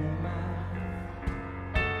no man.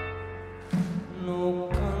 No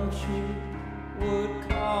country would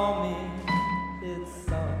call me its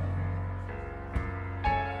son.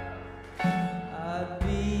 I'd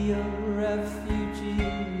be a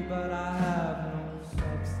refugee, but I have no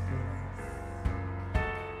substance.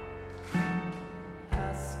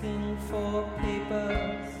 Asking for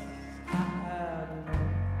papers, I have none.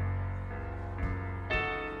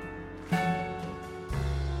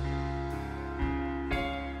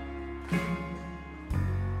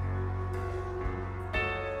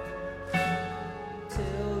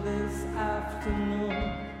 Till this afternoon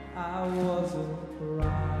I was a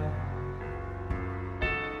pariah,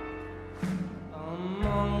 a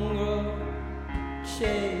mongrel,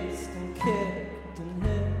 chased and kicked and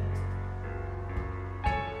hit,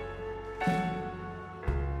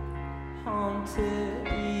 haunted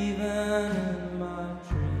even in my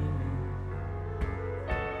dreaming.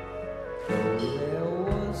 Though there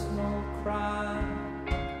was no crime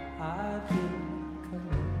I didn't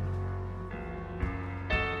commit.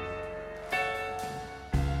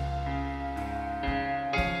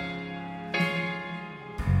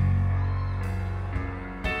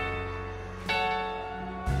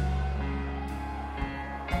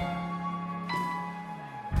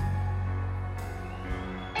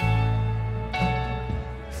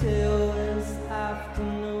 Till this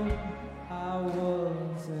afternoon I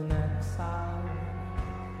was in exile,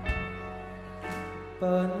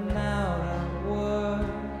 but now that word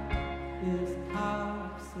is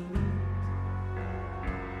obsolete.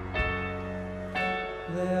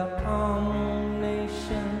 There are no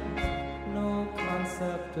nations, no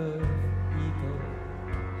concept of ego.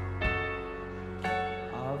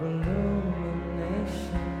 Our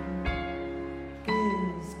illumination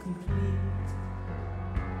is complete.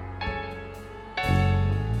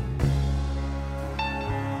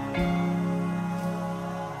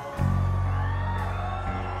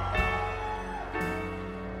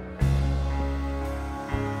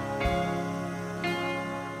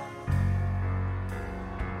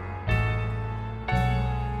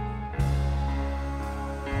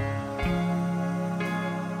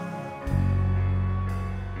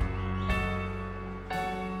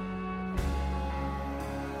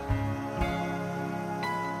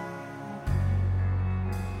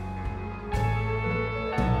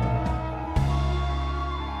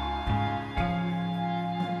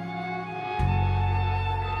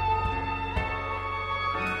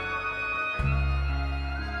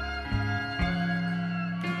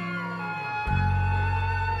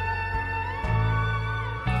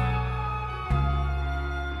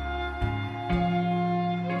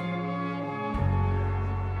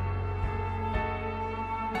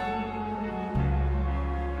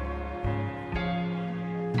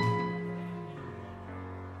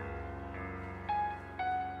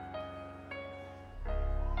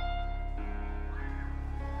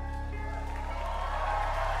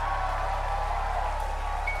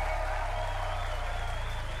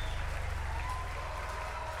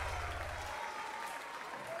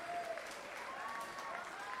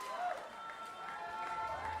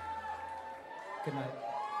 Good night.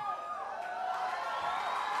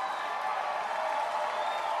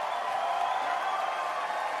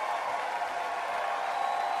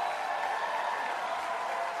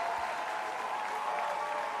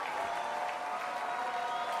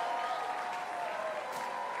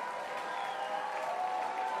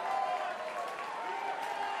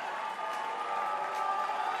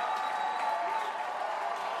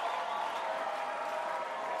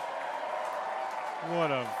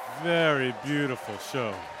 What a very beautiful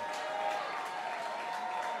show.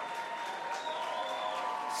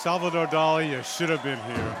 Salvador Dali, you should have been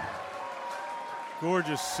here.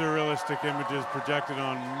 Gorgeous surrealistic images projected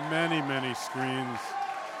on many, many screens,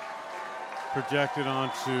 projected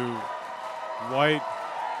onto white,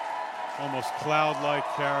 almost cloud-like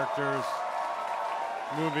characters,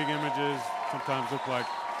 moving images, sometimes look like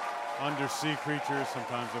undersea creatures,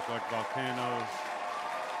 sometimes look like volcanoes.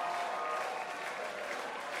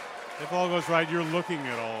 If all goes right, you're looking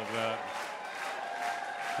at all of that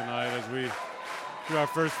tonight as we do our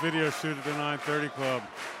first video shoot at the 930 Club.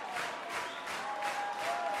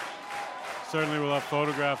 Certainly we'll have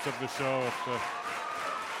photographs of the show if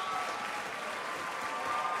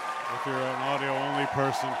you're an audio-only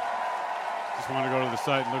person. Just want to go to the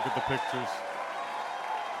site and look at the pictures.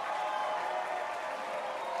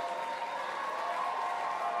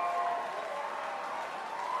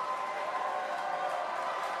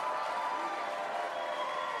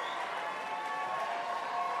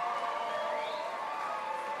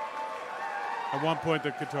 At one point,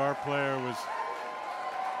 the guitar player was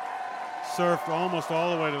surfed almost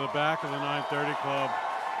all the way to the back of the 930 Club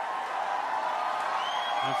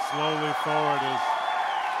and slowly forward as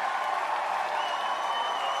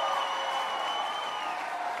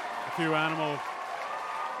a few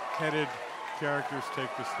animal-headed characters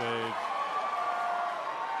take the stage.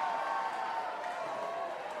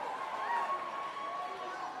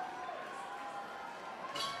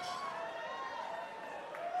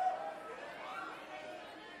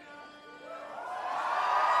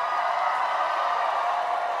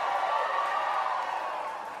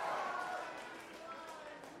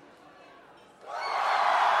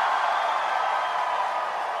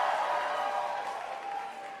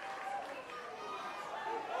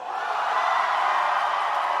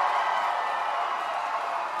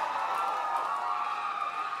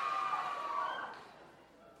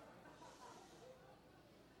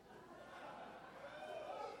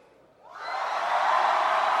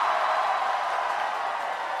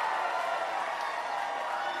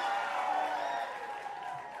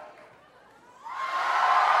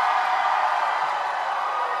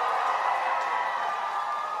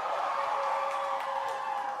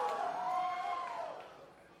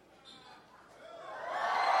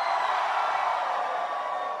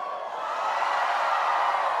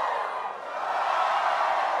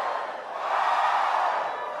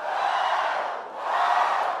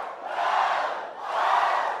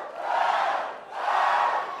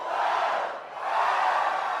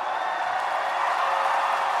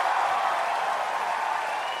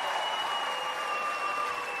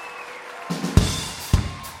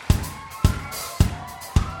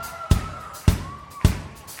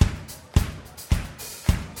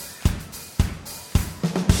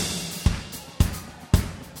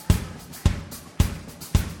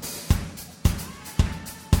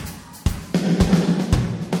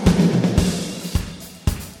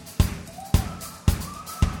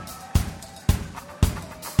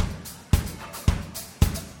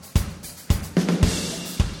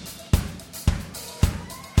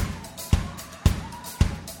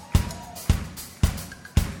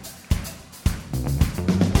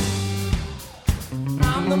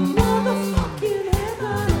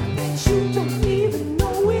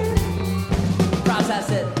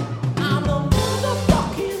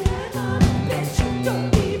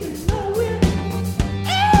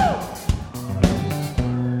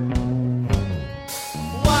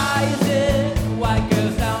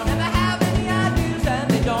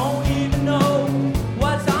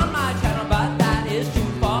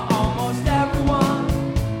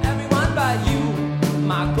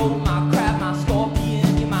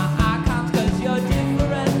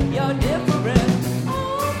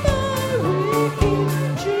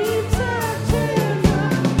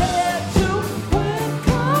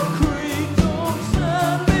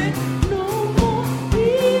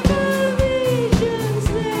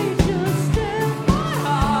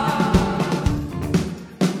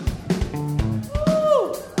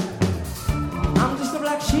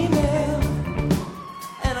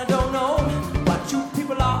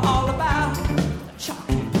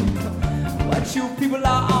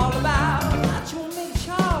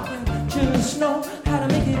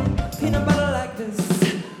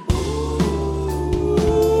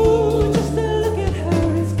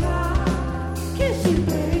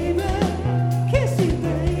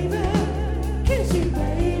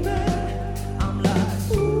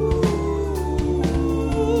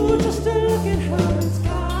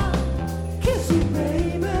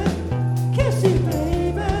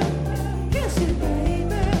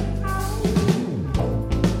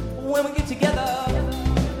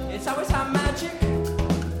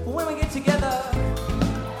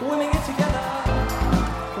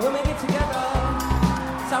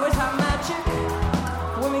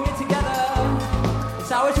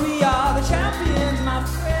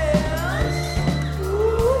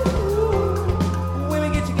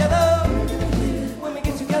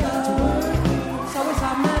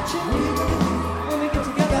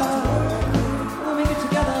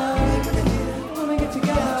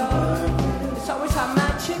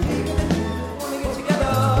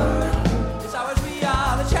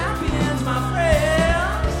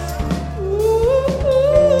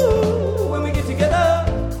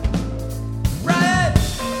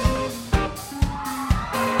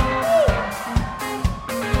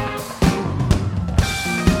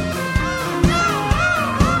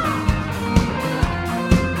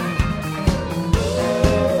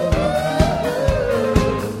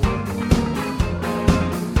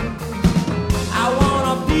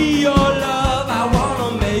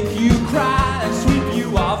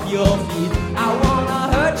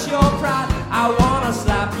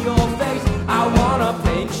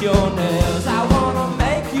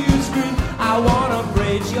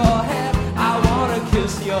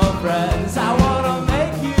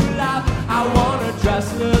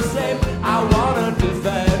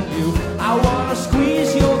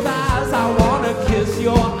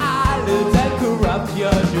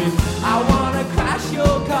 your dreams. I wanna crash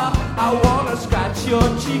your car, I wanna scratch your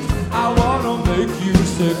cheeks, I wanna make you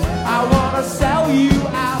sick, I wanna sell you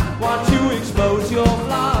out, want to expose your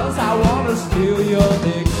flaws, I wanna steal your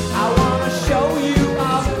dick, I wanna show you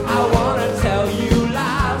off, I wanna tell you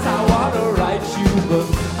lies, I wanna write you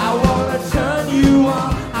books, I wanna turn you on,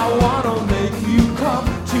 I wanna make you come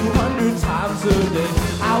 200 times a day,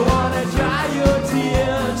 I wanna dry your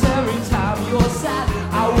tears every time you're sad,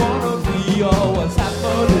 I wanna be your what's happening.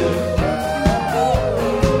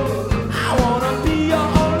 I wanna be your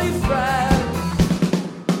only friend.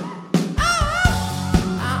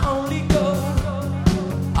 I only go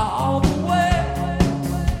all the way.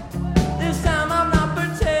 This time I'm not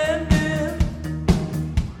pretending.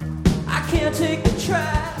 I can't take the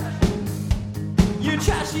trash. Your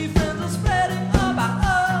trashy friends are spreading about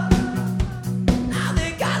us. Now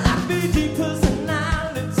they got like BD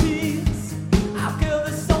personalities. Our girl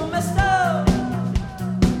is so messed up.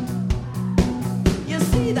 You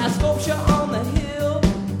see that sculpture on the hill?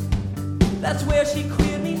 That's where she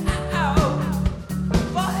queered me out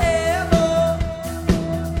forever.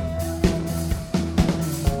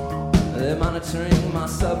 They're monitoring my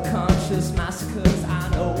subconscious massacres, I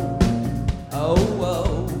know.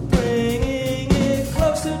 Oh, bringing it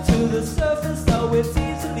closer to the surface so it's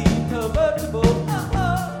easily pervertible.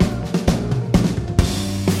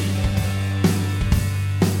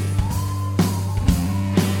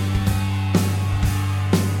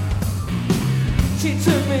 She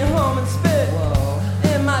took me home and spit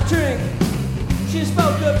in my drink. She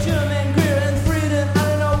spoke of German queer and freedom. I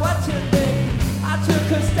don't know what to think. I took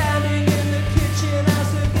her standing in the kitchen,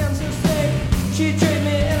 ass against the sink. She draped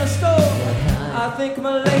me in a stove. I think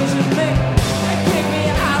Malaysian mink. They kicked me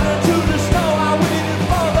out into the snow. I waited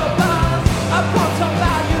for the bus. I pumped some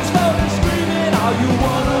values for the screaming. Are you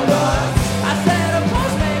one of us? I said, a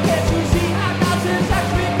postman, can't you see I got syntax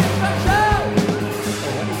reconstruction?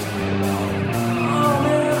 Oh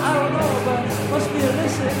man, I don't know, but must be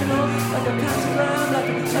illicit, you know, like a pentagram, like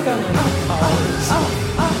a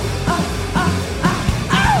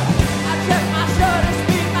I check my shirt and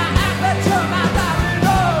speak my aperture, my diary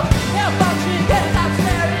low. Hair function gets I'm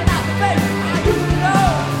staring at the face. I used to know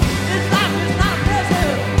this life is not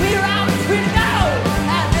present. We're out free to go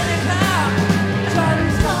at any time.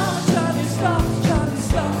 Chinese stars.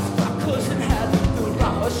 My cousin had the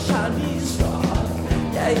rawest Chinese star.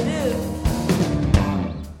 Yeah, he did.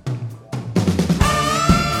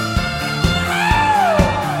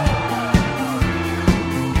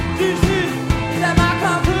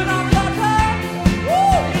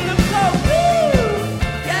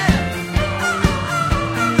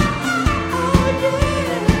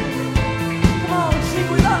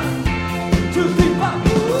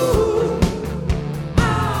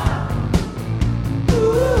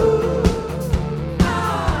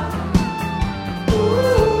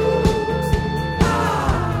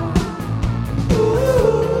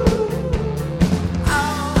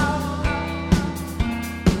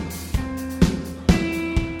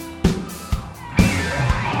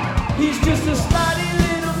 He's just a slutty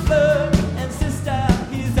little flirt, and sister,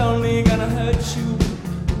 he's only gonna hurt you.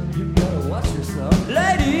 You better watch yourself.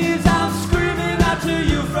 Ladies, I'm screaming out to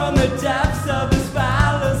you from the depths of this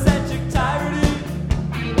phallocentric tyranny.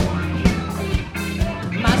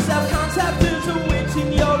 My self-concept is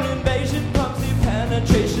awaiting your invasion, pumpsy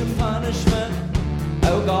penetration punishment.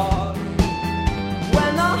 Oh God.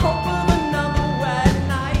 When the hope of another wet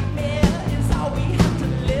nightmare is all we have to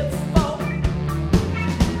live for.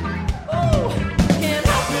 Oh, can't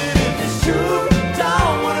help it if it's true.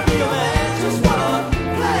 Don't wanna be a man, just wanna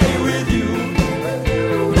play with you.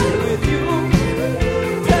 Play with you.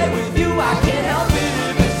 Play with you. I can't help it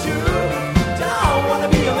if it's true. Don't wanna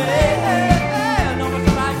be a man. No, it's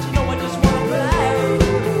alright, you know I just wanna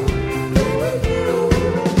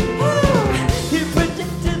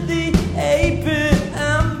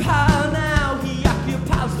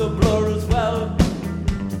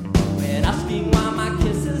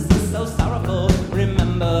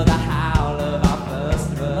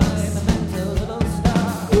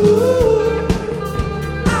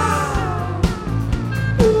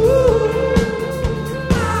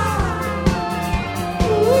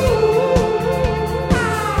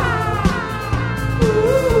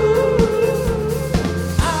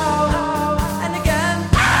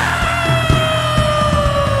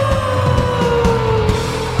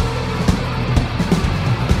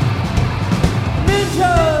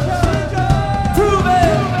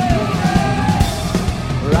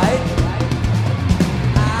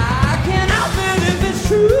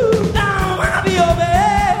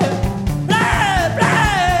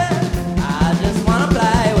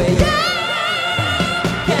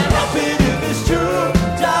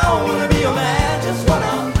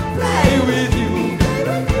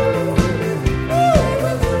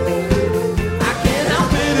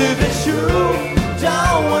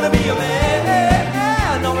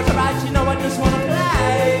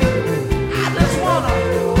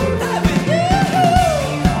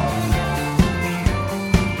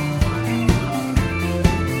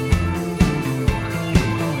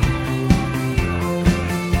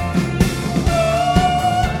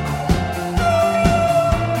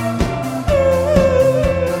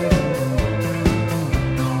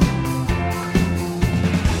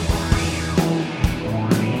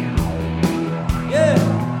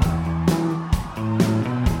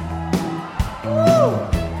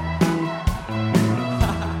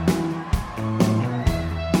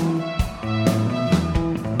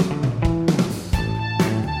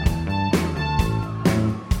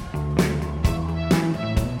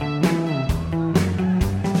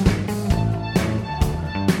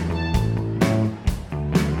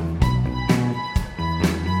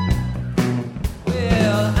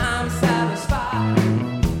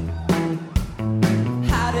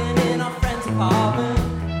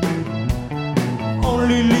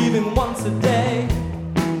only leaving once a day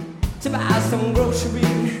to buy some groceries.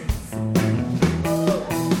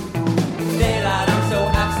 Daylight, I'm so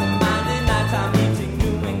absent-minded. Nighttime, eating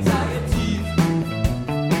new anxieties.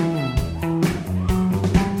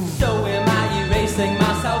 So am I erasing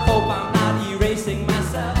myself? Hope I'm not erasing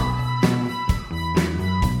myself.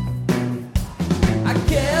 I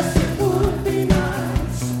guess it would be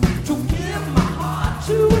nice to give my heart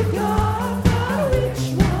to a God, but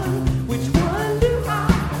which one do I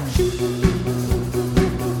choose?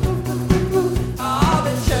 All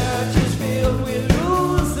the church is filled with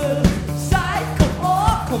losers, psycho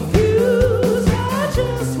or confused. I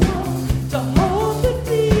just want to hold the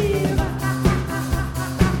deal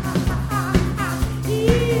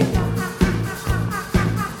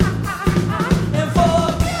and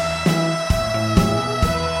forget.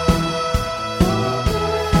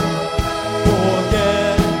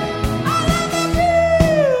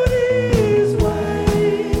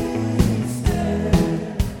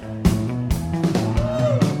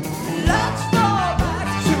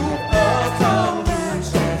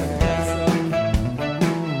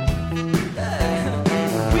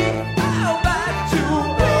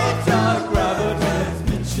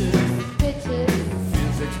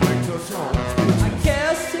 I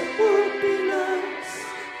guess it would be nice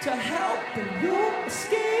to help in your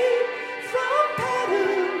escape from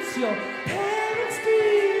patterns your parents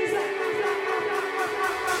tease.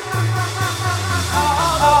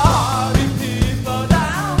 All the people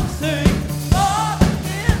dancing, all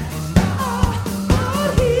in the star, all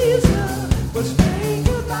he's was saying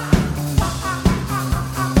goodbye.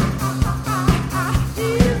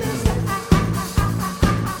 In the sky,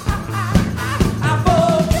 I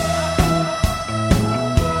forget.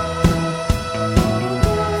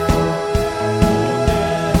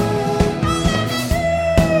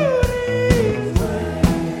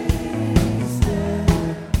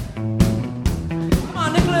 Come on,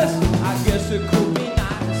 Nicholas. I guess it could be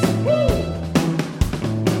nice. Woo!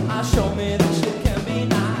 Show me that shit can be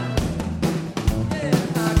nice. Yeah,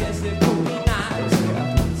 I guess it could be nice.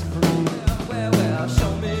 Well,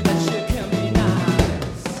 show me that shit can be nice.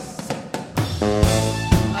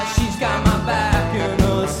 She's got my back in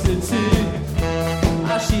the city.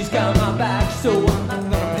 She's got my back, so I'm not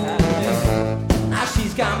gonna panic.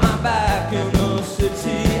 She's got my back in the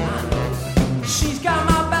city. I know. She's got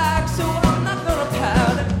my back, so I'm not gonna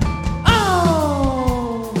panic.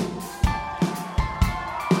 Oh!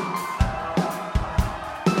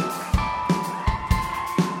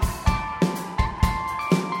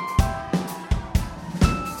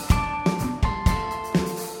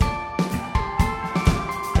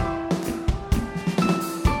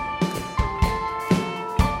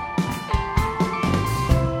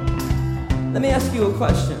 Let me ask you a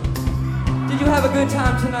question. Did you have a good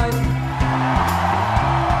time tonight?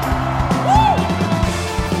 Woo!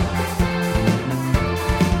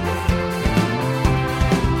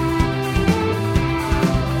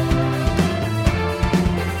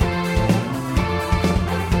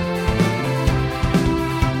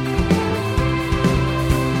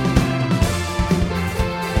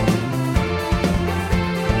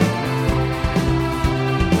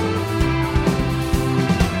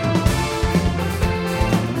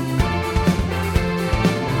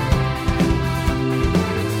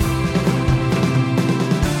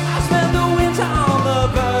 I spent the winter on the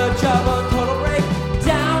verge of a total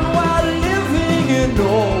breakdown while living in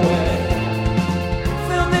Norway.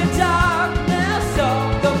 Feel the darkness of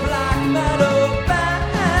the black metal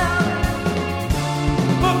band.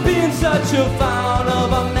 But being such a fan of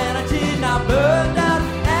humanity, now burned out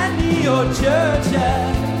any your church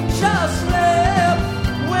had just slept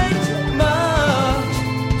way too much.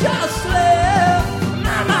 Just slept.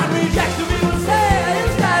 My mind rejects the people say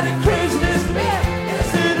it's got the craziness to me.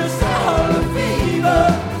 It's in a soul of fever.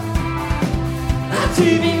 My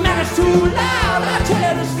TV man is too loud. I tell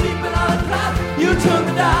you to sleep in on a cloud. You turn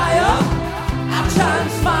the dial. I try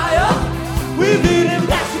and smile. We live in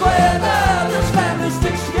plastic weather. This family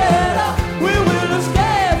sticks together. We will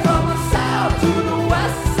escape from the south to the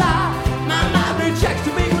west side. My mind rejects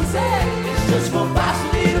the people say it's just for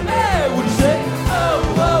possibly to me. Would you say,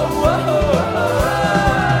 oh, oh, oh, oh, oh.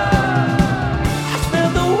 I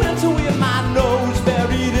spent the winter with my nose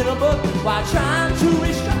buried in a book while trying to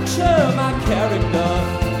restructure my character.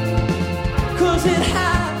 'Cause it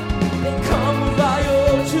had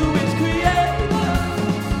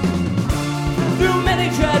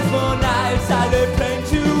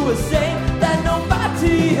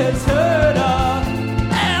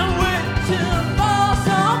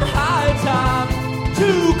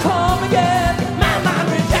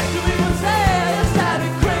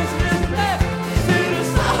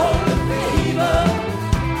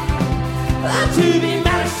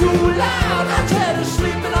loud. I tell her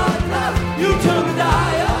sleeping on the cloud. You turn the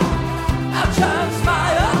dial. I try and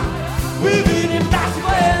smile. We've been in plastic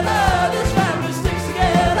weather. This family sticks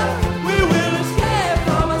together. We will escape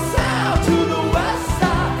from the south to the west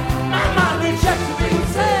side. My mind rejects the big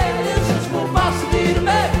say it's just more possibly to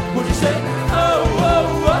me. Would you say, oh,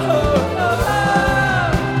 oh, oh, oh, oh.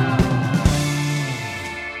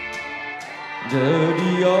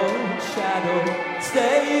 Dirty old shadow,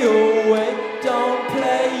 stay away. Don't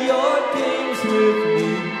play your games with me.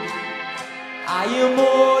 I am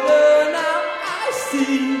older now, I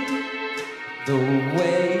see the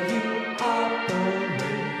way you operate.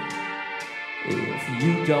 If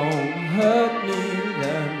you don't hurt me,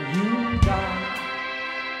 then you die.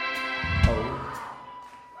 Oh,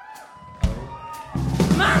 oh.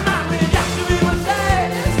 My mind reacts to me one day.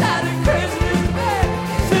 It's not a crazy to me.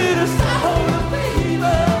 See the soul of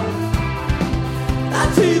fever. That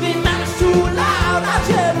TV man is too loud. I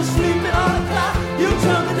tell her sleeping on the cloud. You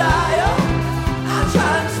turn the dial. I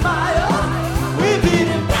try and smile. We've been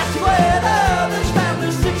in plastic weather. This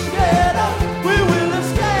family sticks together. We will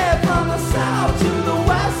escape from the south to the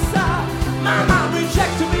west side. My mind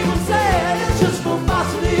rejects to people say it's just for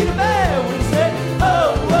possibly to be. We say,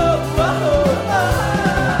 oh, oh, oh, oh.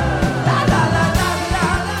 La la la la la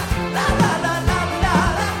la la la la la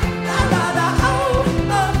la la la oh,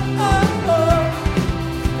 oh, oh, oh.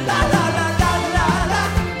 La la la la la la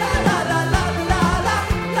la la la la la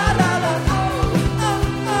la la la oh, oh,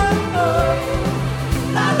 oh, oh.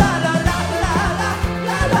 La la la la la la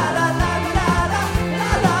la la la la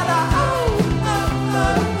la la la oh, oh,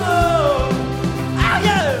 oh, oh. Ah,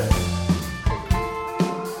 yeah.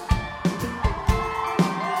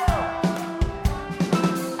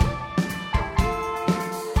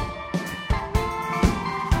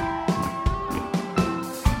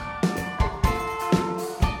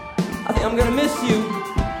 I think I'm gonna miss you.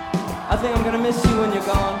 I think I'm gonna miss you when you're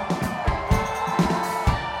gone.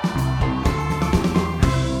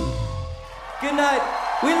 Good night.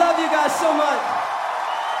 We love you guys so much.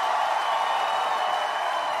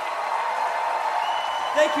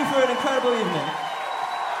 Thank you for an incredible evening.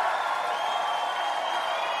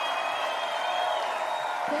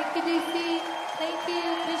 Thank you, DC. Thank you,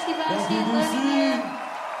 Mishibashi, learning here.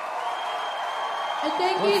 And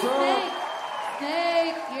thank you, Snake.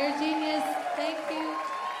 Snake, you're a genius. Thank you.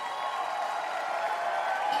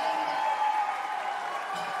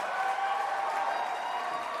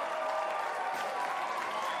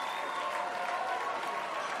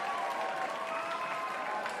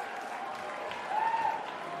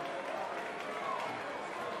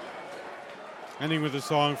 Ending with a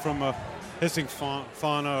song from Hissing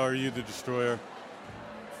Fauna, Are You the Destroyer?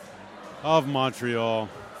 Of Montreal.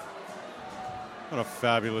 What a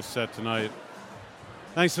fabulous set tonight.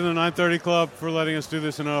 Thanks to the 930 Club for letting us do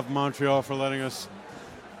this, and Of Montreal for letting us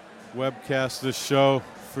webcast this show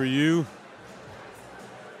for you.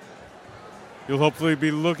 You'll hopefully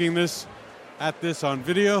be looking at this on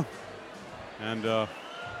video and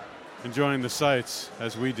enjoying the sights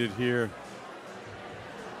as we did here.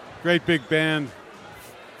 Great big band,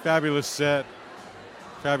 fabulous set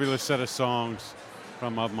of songs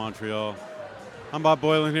from Of Montreal. I'm Bob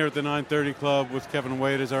Boylan here at the 930 Club with Kevin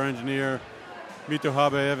Wade as our engineer. Mito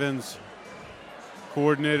Habe Evans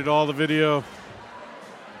coordinated all the video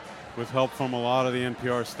with help from a lot of the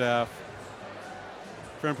NPR staff.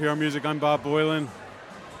 For NPR Music, I'm Bob Boylan.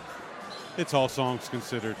 It's All Songs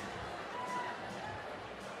Considered.